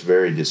 they are just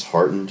very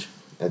disheartened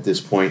at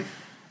this point.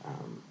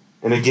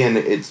 And again,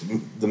 it's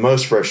the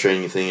most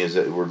frustrating thing is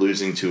that we're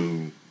losing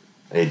to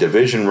a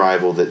division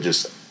rival that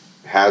just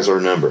has our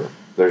number.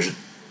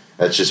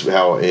 That's just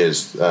how it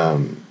is.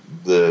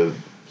 The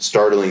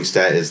startling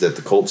stat is that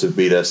the Colts have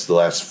beat us the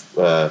last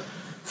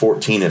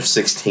 14 of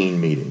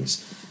 16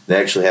 meetings. They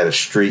actually had a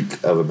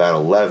streak of about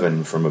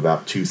 11 from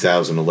about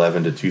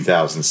 2011 to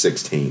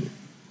 2016,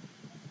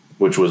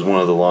 which was one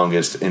of the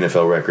longest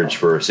NFL records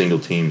for a single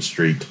team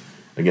streak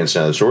against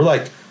another. So we're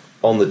like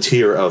on the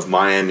tier of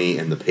Miami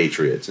and the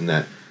Patriots, in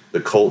that the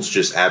Colts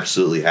just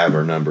absolutely have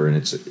our number, and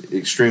it's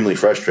extremely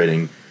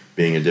frustrating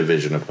being a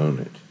division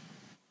opponent.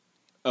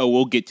 Oh,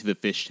 we'll get to the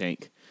fish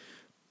tank.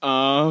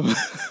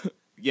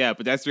 Yeah,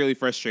 but that's really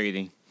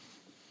frustrating.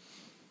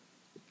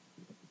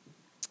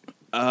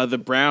 The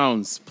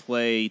Browns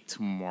play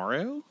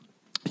tomorrow?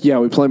 Yeah,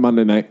 we play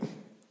Monday night.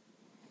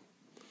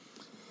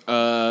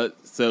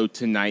 So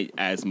tonight,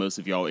 as most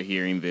of y'all are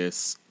hearing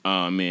this,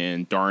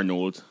 and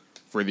Darnold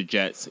for the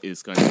Jets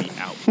is going to be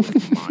out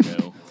with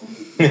mono.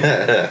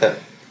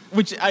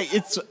 Which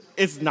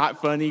it's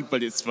not funny,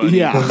 but it's funny.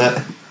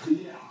 Yeah.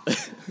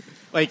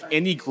 Like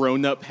any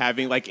grown up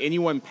having, like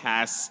anyone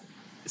past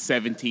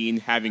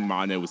 17 having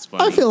mono was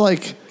funny. I feel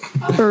like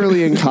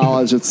early in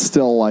college, it's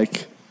still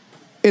like,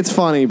 it's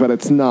funny, but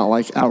it's not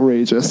like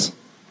outrageous.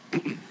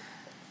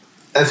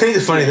 I think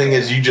the funny thing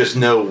is you just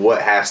know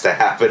what has to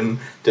happen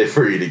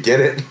for you to get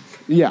it.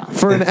 Yeah,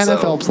 for an So-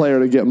 NFL player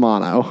to get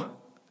mono,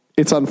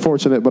 it's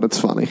unfortunate, but it's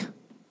funny.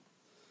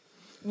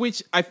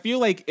 Which I feel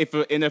like if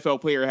an NFL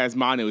player has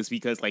mono, it's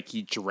because like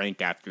he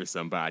drank after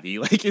somebody.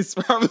 Like it's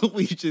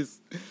probably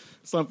just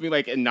something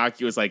like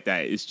innocuous like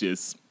that. It's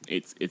just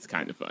it's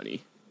kind of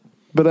funny.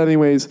 But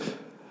anyways,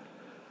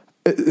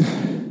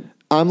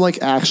 I'm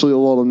like actually a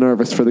little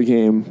nervous for the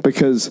game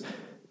because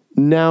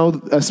now,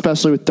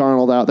 especially with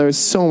Darnold out, there's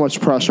so much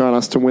pressure on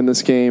us to win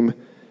this game.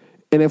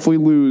 And if we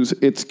lose,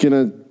 it's going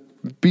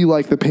to be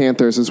like the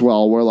Panthers as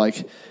well. We're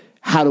like,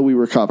 how do we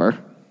recover?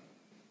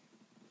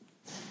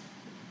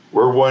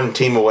 We're one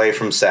team away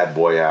from sad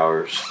boy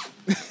hours.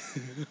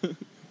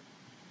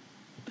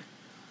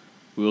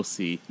 We'll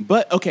see.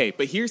 But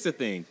here's the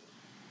thing.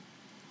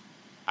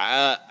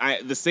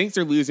 The Saints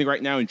are losing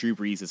right now, and Drew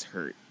Brees is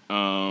hurt.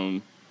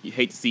 You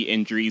hate to see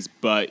injuries,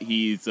 but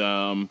he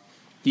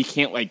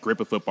can't like grip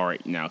a football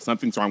right now.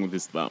 Something's wrong with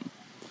his thumb.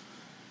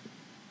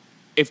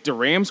 If the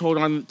Rams hold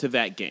on to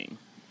that game,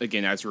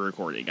 again, as we're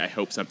recording, I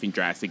hope something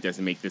drastic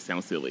doesn't make this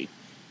sound silly.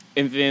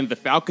 And then the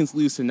Falcons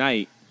lose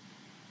tonight.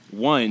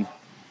 One,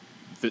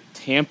 the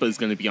Tampa is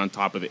going to be on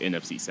top of the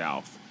NFC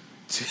South.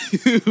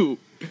 Two,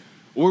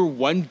 we're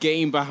one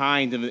game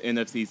behind in the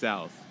NFC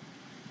South,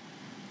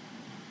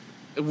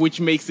 which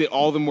makes it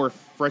all the more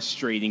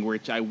frustrating,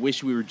 which I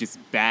wish we were just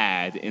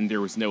bad and there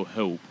was no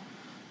hope.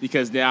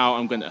 Because now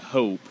I'm going to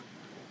hope,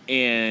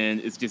 and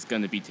it's just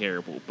going to be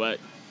terrible. But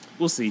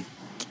we'll see.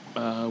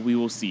 We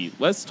will see.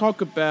 Let's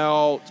talk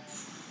about,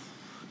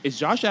 is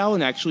Josh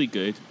Allen actually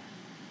good?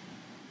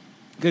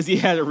 Because he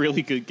had a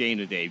really good game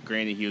today.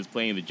 Granted, he was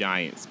playing the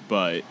Giants,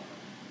 but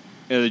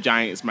the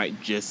Giants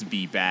might just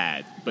be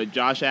bad. But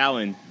Josh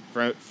Allen,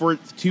 for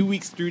 2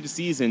 weeks through the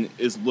season,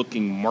 is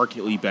looking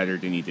markedly better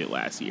than he did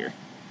last year.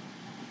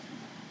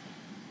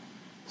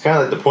 It's kind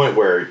of like the point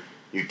where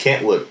you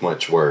can't look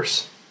much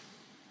worse.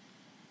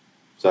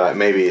 So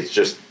maybe it's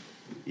just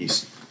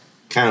he's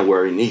kind of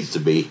where he needs to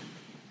be.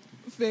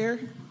 Fair.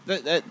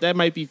 That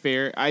might be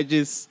fair. I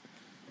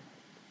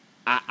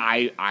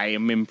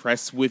am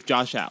impressed with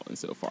Josh Allen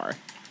so far.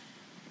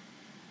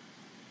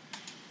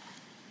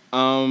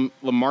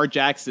 Lamar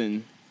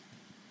Jackson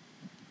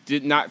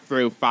did not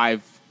throw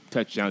 5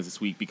 touchdowns this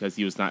week because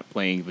he was not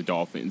playing the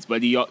Dolphins,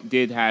 but he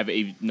did have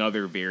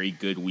another very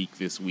good week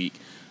this week,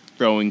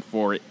 throwing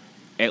for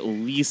at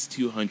least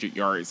 200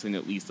 yards and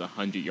at least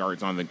 100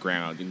 yards on the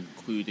ground,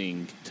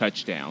 including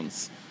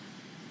touchdowns.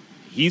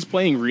 He's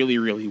playing really,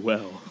 really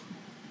well.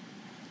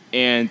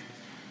 And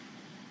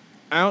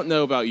I don't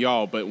know about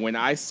y'all, but when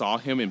I saw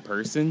him in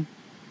person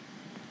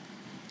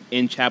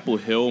in Chapel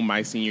Hill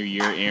my senior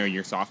year and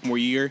your sophomore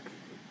year,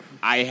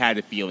 I had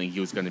a feeling he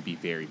was going to be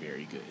very,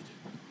 very good.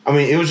 I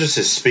mean, it was just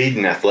his speed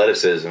and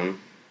athleticism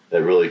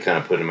that really kind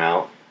of put him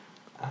out.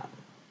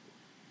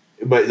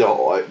 But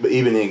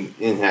even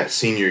in that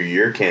senior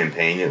year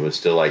campaign, it was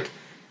still like,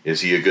 is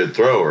he a good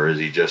thrower? Is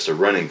he just a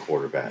running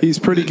quarterback? He's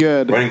pretty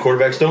good. Running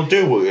quarterbacks don't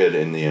do good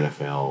in the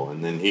NFL,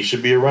 and then he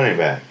should be a running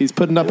back. He's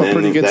putting up a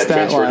pretty good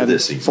stat line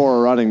for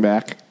a running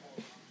back.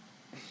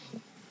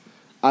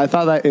 I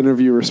thought that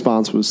interview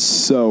response was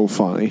so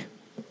funny.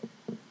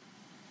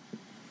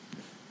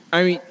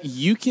 I mean,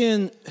 you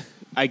can,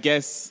 I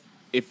guess,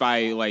 if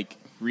I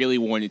really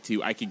wanted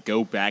to, I could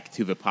go back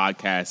to the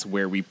podcast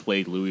where we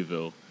played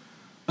Louisville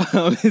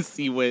and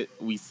see what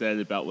we said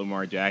about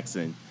Lamar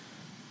Jackson.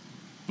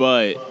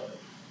 But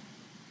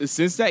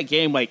since that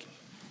game,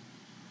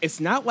 it's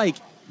not like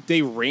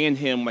they ran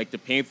him like the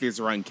Panthers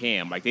run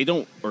Cam. Like they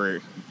don't, or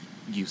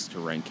used to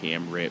run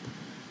Cam, rip.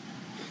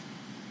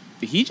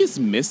 Did he just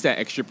miss that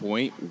extra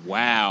point?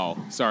 Wow.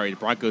 Sorry, the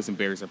Broncos and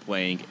Bears are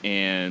playing,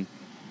 and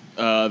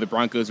the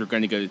Broncos were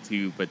going to go for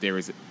 2, but there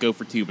was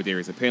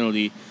a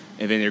penalty,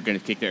 and then they're going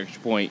to kick the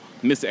extra point,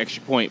 miss the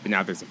extra point, but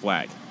now there's a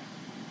flag.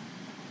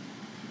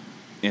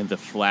 And the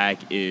flag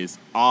is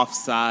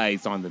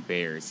offsides on the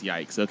Bears.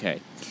 Yikes. Okay.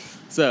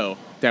 So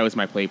that was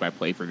my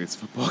play-by-play for this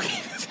football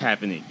game that's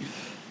happening.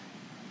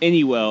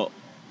 Anyway,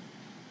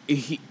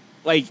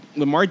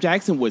 Lamar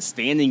Jackson was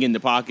standing in the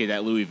pocket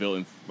at Louisville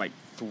and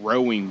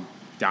throwing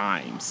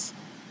dimes.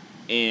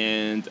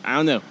 And I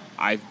don't know.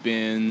 I've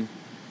been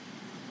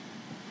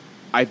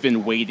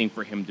waiting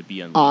for him to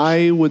be unleashed.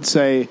 I would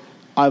say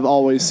I've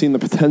always seen the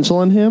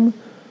potential in him,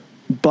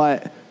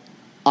 but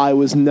I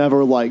was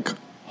never like,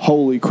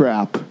 holy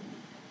crap,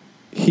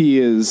 he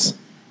is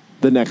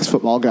the next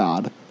football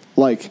god.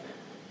 Like,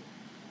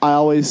 I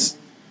always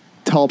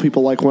tell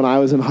people, when I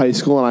was in high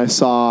school and I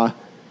saw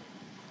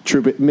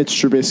Mitch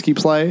Trubisky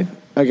play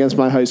against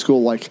my high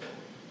school,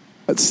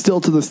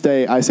 still to this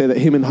day, I say that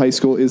him in high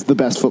school is the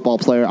best football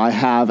player I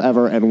have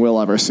ever and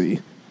will ever see.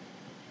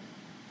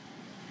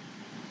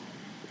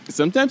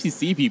 Sometimes you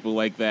see people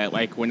like that.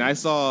 Like when I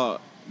saw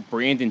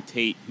Brandon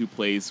Tate, who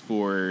plays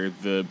for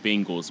the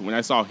Bengals, when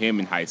I saw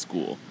him in high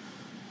school,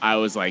 I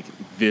was like,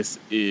 this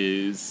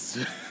is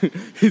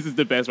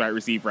the best wide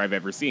receiver I've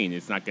ever seen.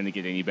 It's not going to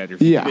get any better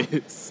than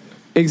this.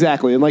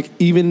 Exactly. And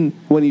even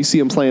when you see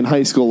him play in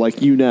high school,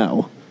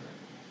 And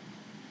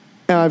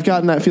I've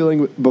gotten that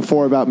feeling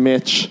before about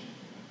Mitch.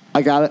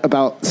 I got it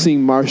about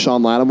seeing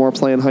Marshawn Lattimore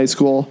play in high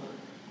school.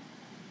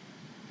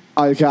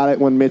 I got it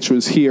when Mitch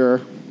was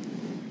here.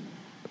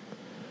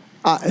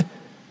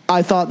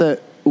 I thought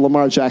that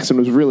Lamar Jackson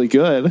was really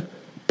good,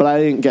 but I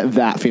didn't get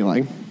that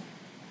feeling.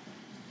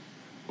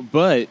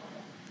 But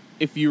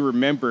if you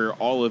remember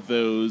all of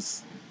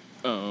those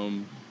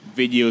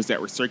videos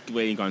that were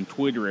circulating on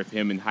Twitter of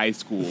him in high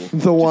school.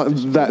 The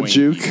one, that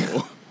juke?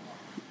 People.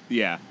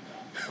 Yeah.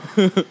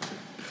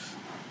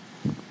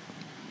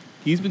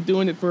 He's been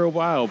doing it for a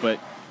while, but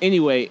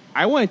anyway,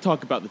 I want to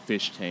talk about the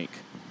fish tank.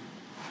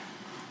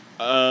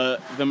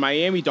 The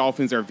Miami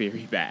Dolphins are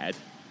very bad.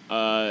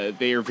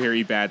 They are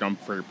very bad on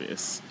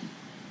purpose.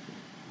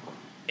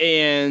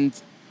 And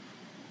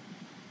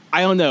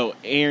I don't know,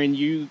 Aaron,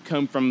 you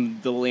come from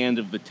the land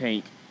of the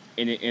tank,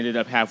 and it ended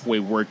up halfway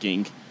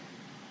working.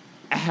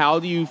 How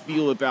do you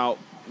feel about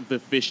the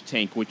fish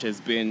tank, which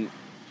has been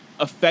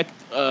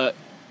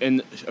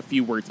in a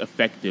few words,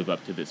 effective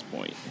up to this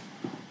point?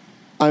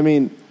 I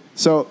mean,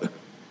 so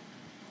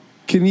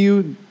can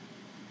you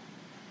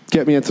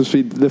get me up to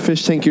speed? The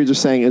fish tank you're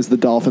just saying is the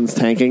Dolphins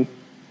tanking?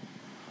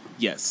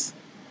 Yes.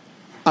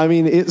 I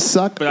mean, it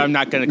sucked. But I'm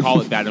not going to call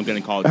it that. I'm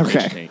going to call it the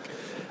fish tank.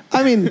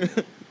 I mean,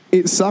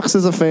 it sucks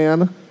as a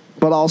fan,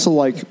 but also,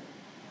 like,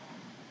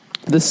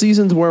 the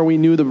seasons where we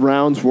knew the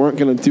Browns weren't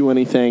going to do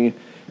anything,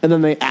 and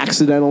then they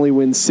accidentally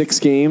win 6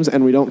 games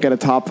and we don't get a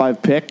top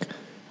 5 pick,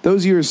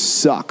 those years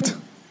sucked.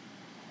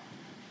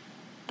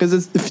 Because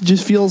it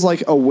just feels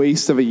like a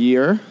waste of a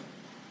year.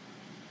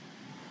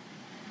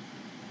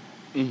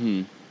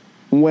 Mm-hmm.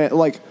 When,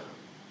 like,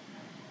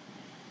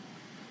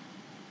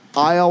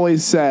 I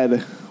always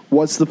said,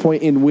 what's the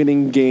point in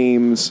winning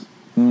games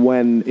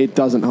when it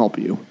doesn't help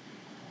you?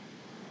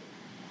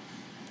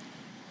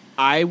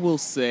 I will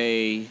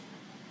say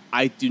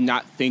I do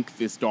not think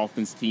this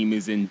Dolphins team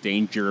is in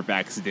danger of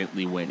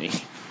accidentally winning.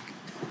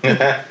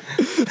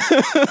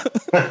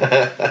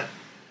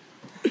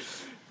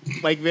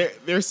 Like,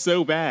 they're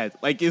so bad.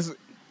 Like,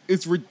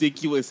 it's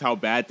ridiculous how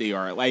bad they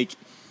are. Like,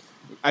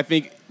 I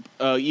think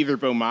either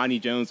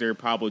Bomani Jones or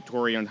Pablo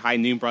Torre on High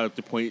Noon brought up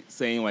the point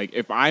saying, like,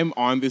 if I'm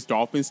on this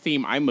Dolphins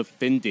team, I'm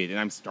offended, and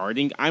I'm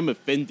starting, I'm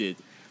offended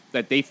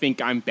that they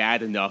think I'm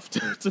bad enough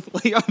to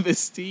play on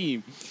this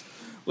team.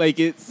 Like,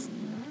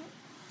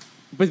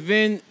 but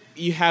then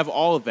you have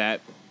all of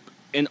that,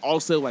 and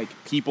also, like,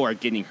 people are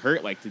getting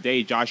hurt. Like,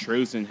 today, Josh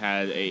Rosen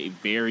had a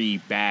very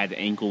bad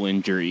ankle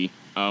injury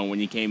when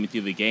he came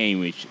into the game,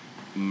 which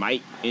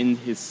might end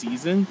his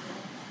season,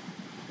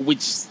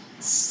 which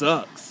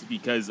sucks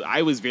because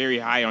I was very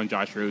high on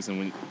Josh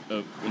Rosen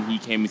when he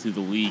came into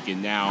the league,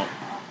 and now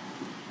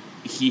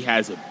he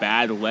has a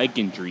bad leg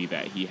injury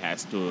that he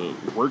has to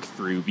work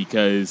through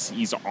because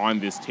he's on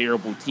this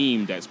terrible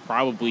team that's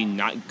probably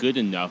not good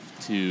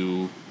enough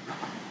to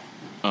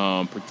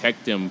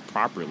protect him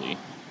properly.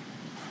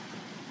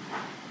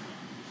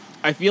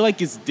 I feel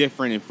like it's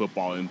different in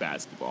football and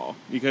basketball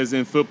because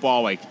in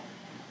football, like,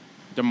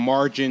 the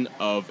margin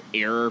of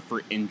error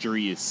for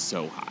injury is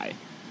so high.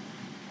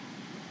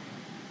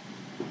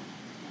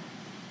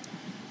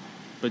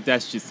 But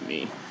that's just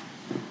me.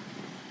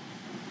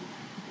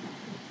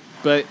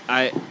 But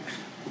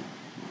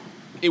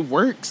it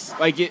works.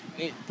 Like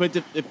but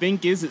the thing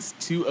is, it's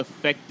too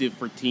effective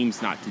for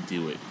teams not to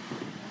do it.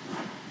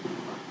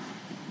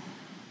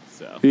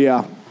 So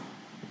Yeah.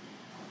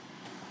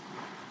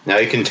 Now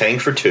you can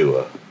tank for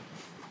Tua.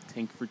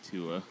 Tank for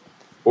Tua.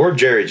 Or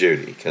Jerry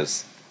Jeudy,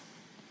 because...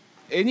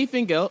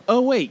 Anything else?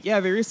 Oh, wait. Yeah,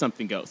 there is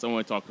something else I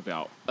want to talk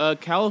about.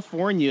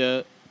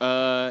 California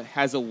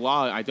has a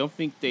law. I don't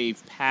think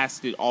they've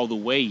passed it all the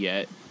way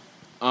yet.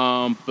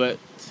 But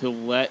to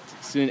let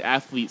student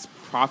athletes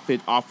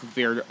profit off of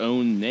their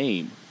own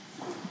name.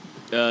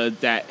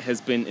 That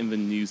has been in the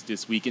news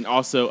this week. And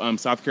also,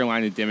 South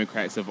Carolina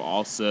Democrats have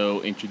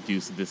also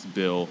introduced this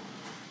bill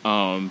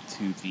to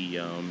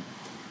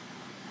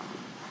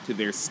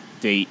their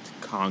state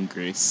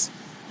Congress.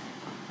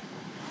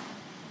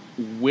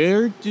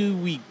 Where do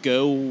we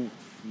go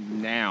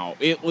now?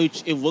 It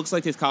looks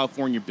like this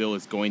California bill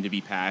is going to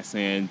be passed,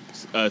 and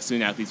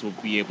student athletes will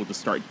be able to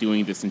start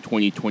doing this in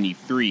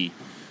 2023.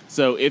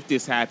 So if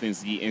this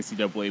happens, the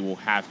NCAA will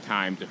have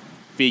time to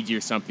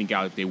figure something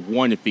out if they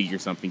want to figure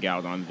something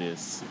out on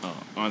this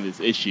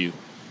issue.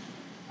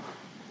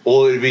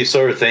 Well, it would be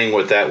sort of thing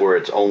with that where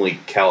it's only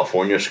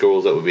California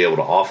schools that would be able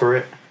to offer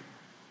it.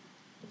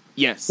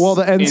 Yes. Well,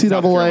 the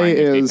NCAA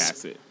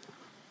is,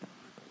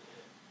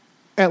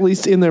 at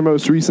least in their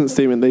most recent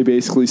statement, they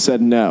basically said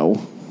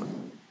no.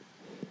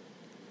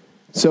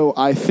 So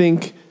I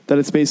think that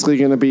it's basically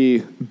going to be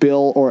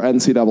Bill or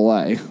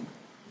NCAA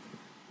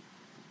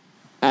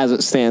as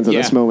it stands at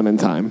this moment in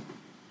time.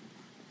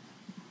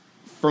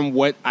 From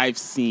what I've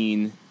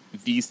seen,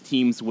 these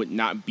teams would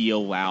not be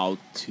allowed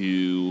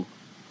to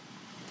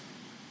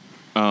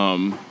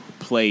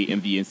play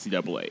in the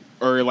NCAA,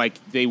 or like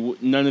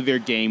none of their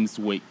games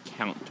would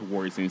count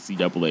towards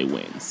NCAA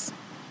wins.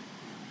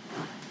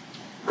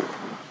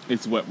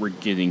 It's what we're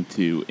getting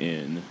to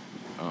in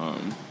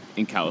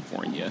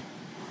California.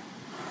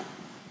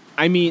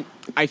 I mean,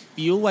 I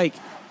feel like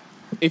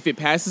if it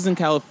passes in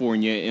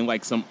California and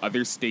like some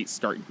other states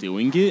start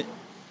doing it,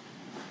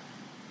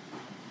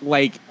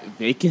 like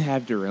they can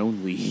have their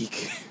own league.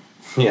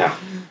 Yeah.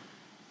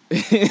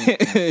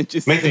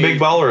 Just Make the big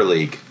baller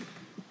league.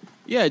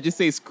 Yeah, just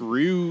say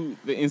screw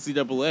the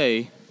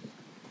NCAA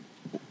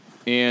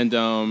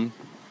and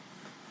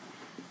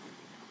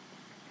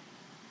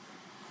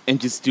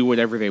just do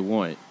whatever they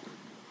want.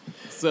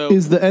 So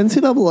Is the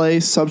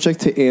NCAA subject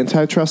to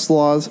antitrust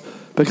laws?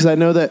 Because I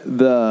know that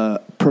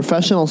the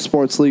professional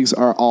sports leagues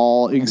are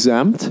all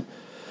exempt,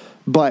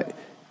 but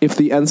if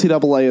the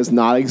NCAA is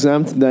not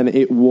exempt, then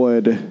it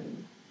would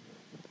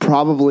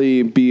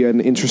probably be an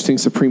interesting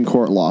Supreme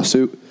Court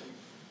lawsuit.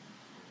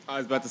 I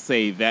was about to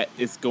say that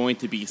it's going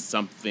to be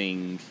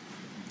something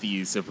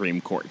the Supreme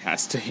Court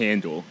has to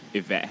handle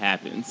if that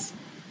happens.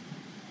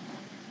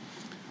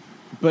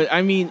 But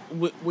I mean,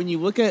 when you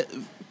look at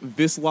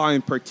this law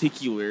in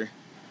particular,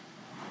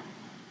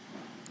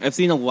 I've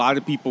seen a lot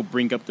of people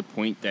bring up the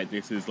point that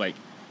this is like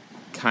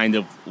kind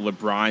of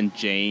LeBron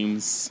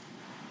James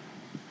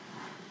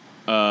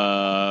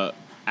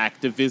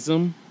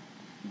activism,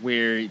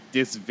 where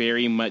this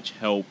very much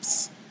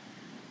helps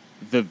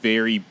the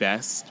very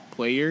best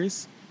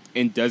players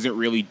and doesn't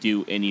really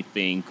do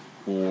anything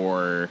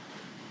for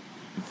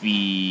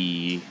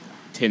the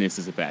tennis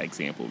is a bad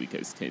example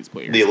because tennis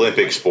players The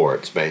Olympic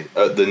sports,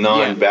 the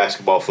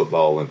non-basketball,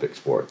 football Olympic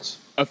sports.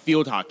 a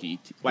field hockey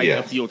Yeah.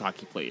 a field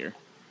hockey player.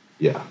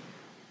 Yeah.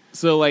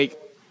 So like,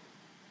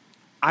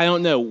 I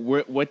don't know.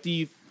 What do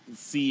you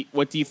see?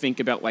 What do you think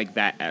about like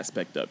that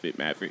aspect of it,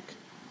 Maverick?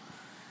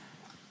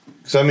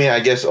 So, I mean, I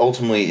guess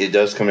ultimately it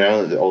does come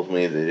down that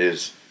ultimately it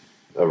is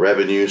a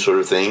revenue sort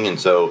of thing. And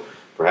so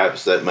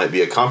perhaps that might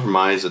be a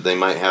compromise that they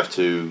might have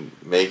to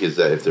make, is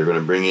that if they're going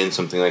to bring in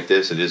something like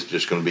this, it is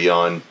just going to be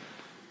on,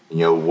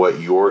 what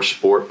your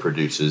sport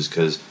produces.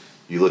 Because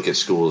you look at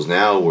schools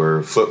now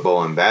where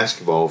football and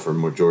basketball for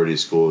majority of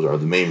schools are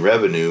the main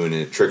revenue, and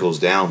it trickles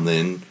down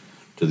then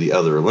to the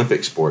other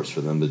Olympic sports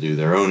for them to do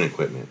their own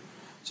equipment.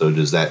 So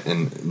does that,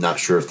 and not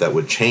sure if that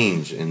would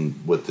change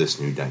with this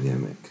new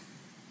dynamic.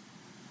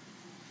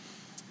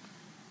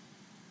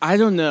 I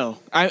don't know.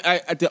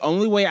 I the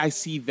only way I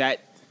see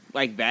that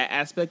like that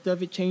aspect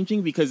of it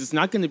changing, because it's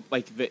not going to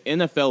like the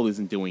NFL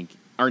isn't doing,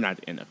 or not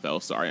the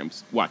NFL. Sorry, I'm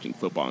watching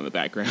football in the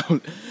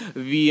background.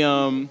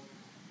 The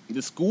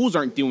schools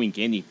aren't doing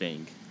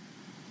anything.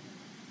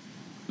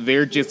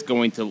 They're just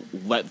going to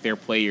let their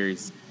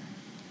players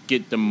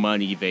get the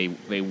money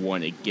they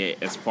want to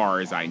get, as far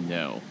as I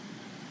know.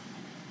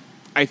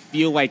 I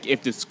feel like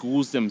if the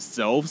schools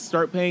themselves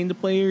start paying the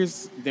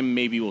players, then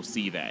maybe we'll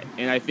see that.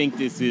 And I think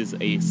this is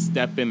a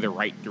step in the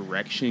right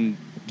direction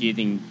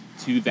getting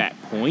to that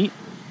point.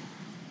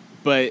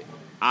 But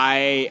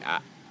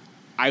I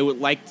would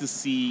like to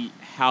see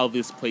how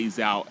this plays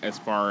out as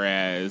far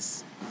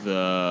as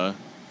the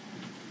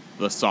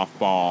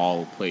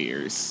softball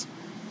players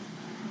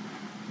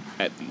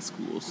at these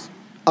schools.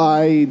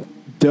 I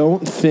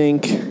don't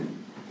think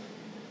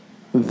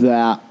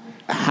that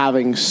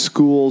having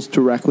schools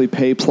directly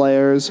pay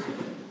players,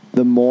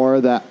 the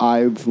more that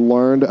I've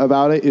learned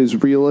about it,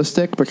 is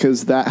realistic,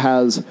 because that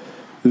has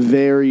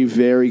very,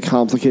 very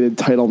complicated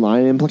Title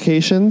IX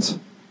implications.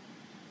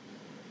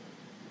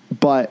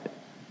 But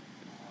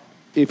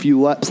if you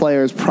let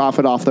players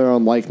profit off their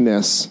own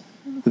likeness,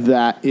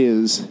 that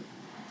is...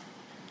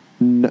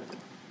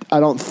 I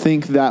don't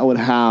think that would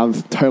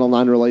have Title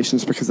IX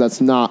relations, because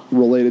that's not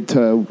related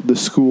to the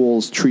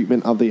school's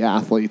treatment of the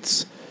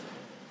athletes.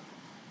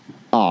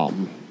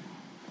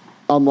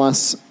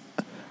 Unless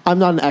I'm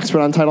not an expert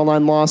on Title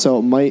IX law, so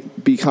it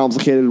might be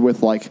complicated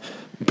with like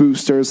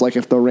boosters, like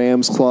if the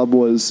Rams club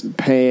was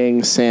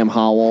paying Sam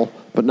Howell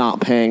but not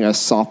paying a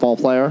softball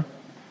player.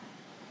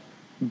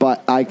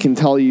 But I can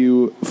tell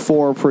you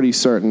for pretty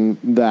certain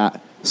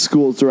that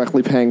schools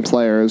directly paying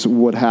players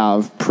would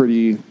have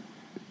pretty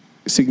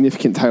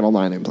significant Title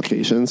IX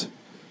implications.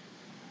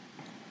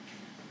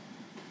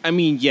 I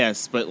mean,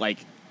 yes, but like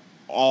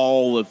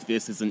all of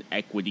this is an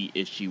equity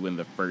issue in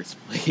the first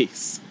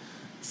place.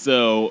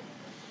 So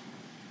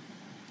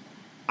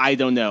I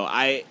don't know.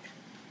 I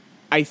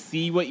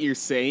see what you're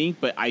saying,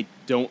 but I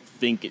don't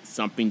think it's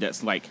something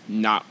that's like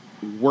not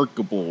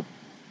workable.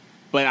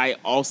 But I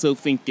also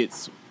think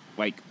it's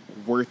like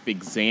worth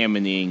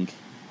examining.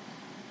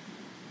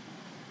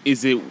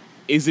 Is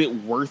it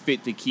worth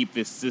it to keep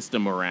this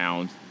system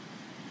around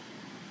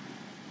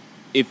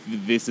if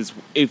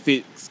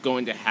it's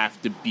going to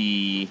have to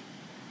be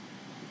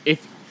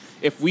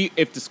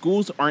if the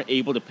schools aren't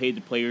able to pay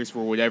the players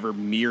for whatever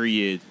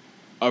myriad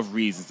of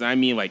reasons? I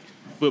mean, like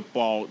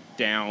football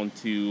down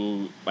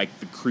to like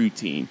the crew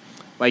team.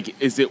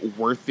 Like, is it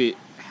worth it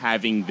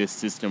having this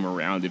system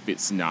around if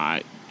it's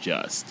not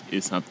just?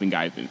 Is something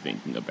I've been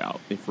thinking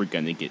about if we're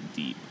gonna get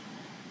deep.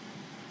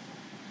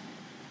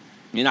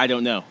 And I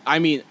don't know. I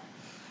mean,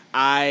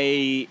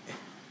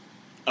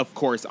 of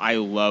course, I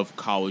love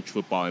college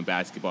football and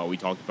basketball. We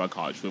talked about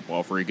college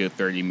football for a good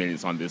 30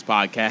 minutes on this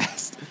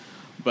podcast.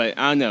 But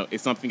I don't know.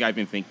 It's something I've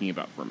been thinking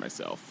about for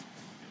myself.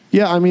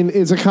 Yeah, I mean,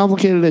 it's a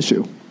complicated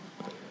issue.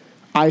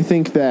 I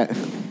think that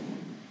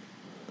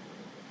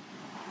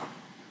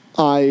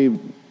I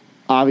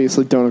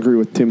obviously don't agree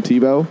with Tim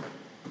Tebow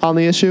on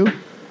the issue,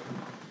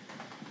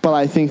 but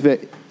I think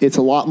that it's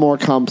a lot more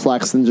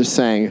complex than just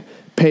saying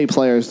pay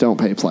players, don't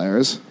pay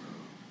players.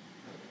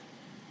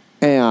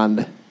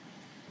 And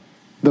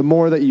the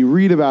more that you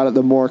read about it,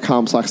 the more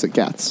complex it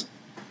gets.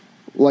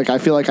 Like, I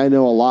feel like I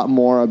know a lot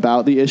more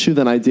about the issue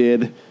than I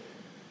did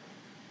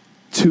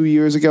 2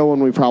 years ago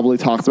when we probably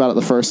talked about it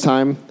the first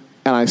time,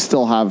 and I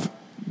still have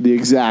the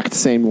exact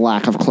same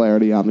lack of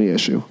clarity on the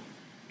issue.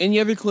 Any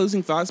other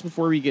closing thoughts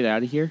before we get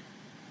out of here?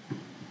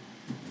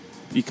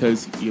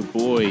 Because your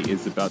boy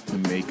is about to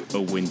make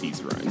a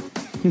Wendy's run.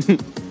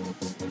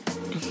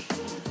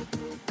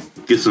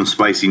 Get some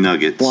spicy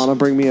nuggets. Want to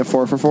bring me a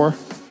 4 for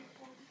 $4?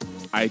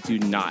 I do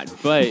not.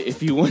 But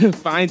if you want to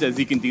find us,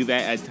 you can do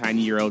that at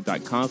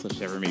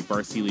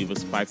tinyurl.com/evermadevarsity. Leave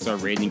us a 5-star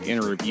rating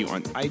and a review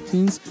on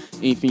iTunes.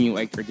 Anything you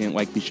liked or didn't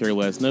like, be sure to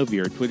let us know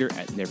via Twitter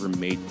at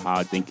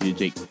NeverMadePod. Thank you to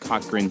Jake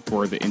Cochran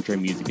for the intro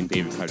music and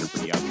David Cutter for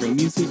the outro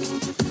music.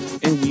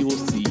 And we will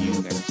see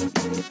you next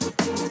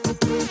week.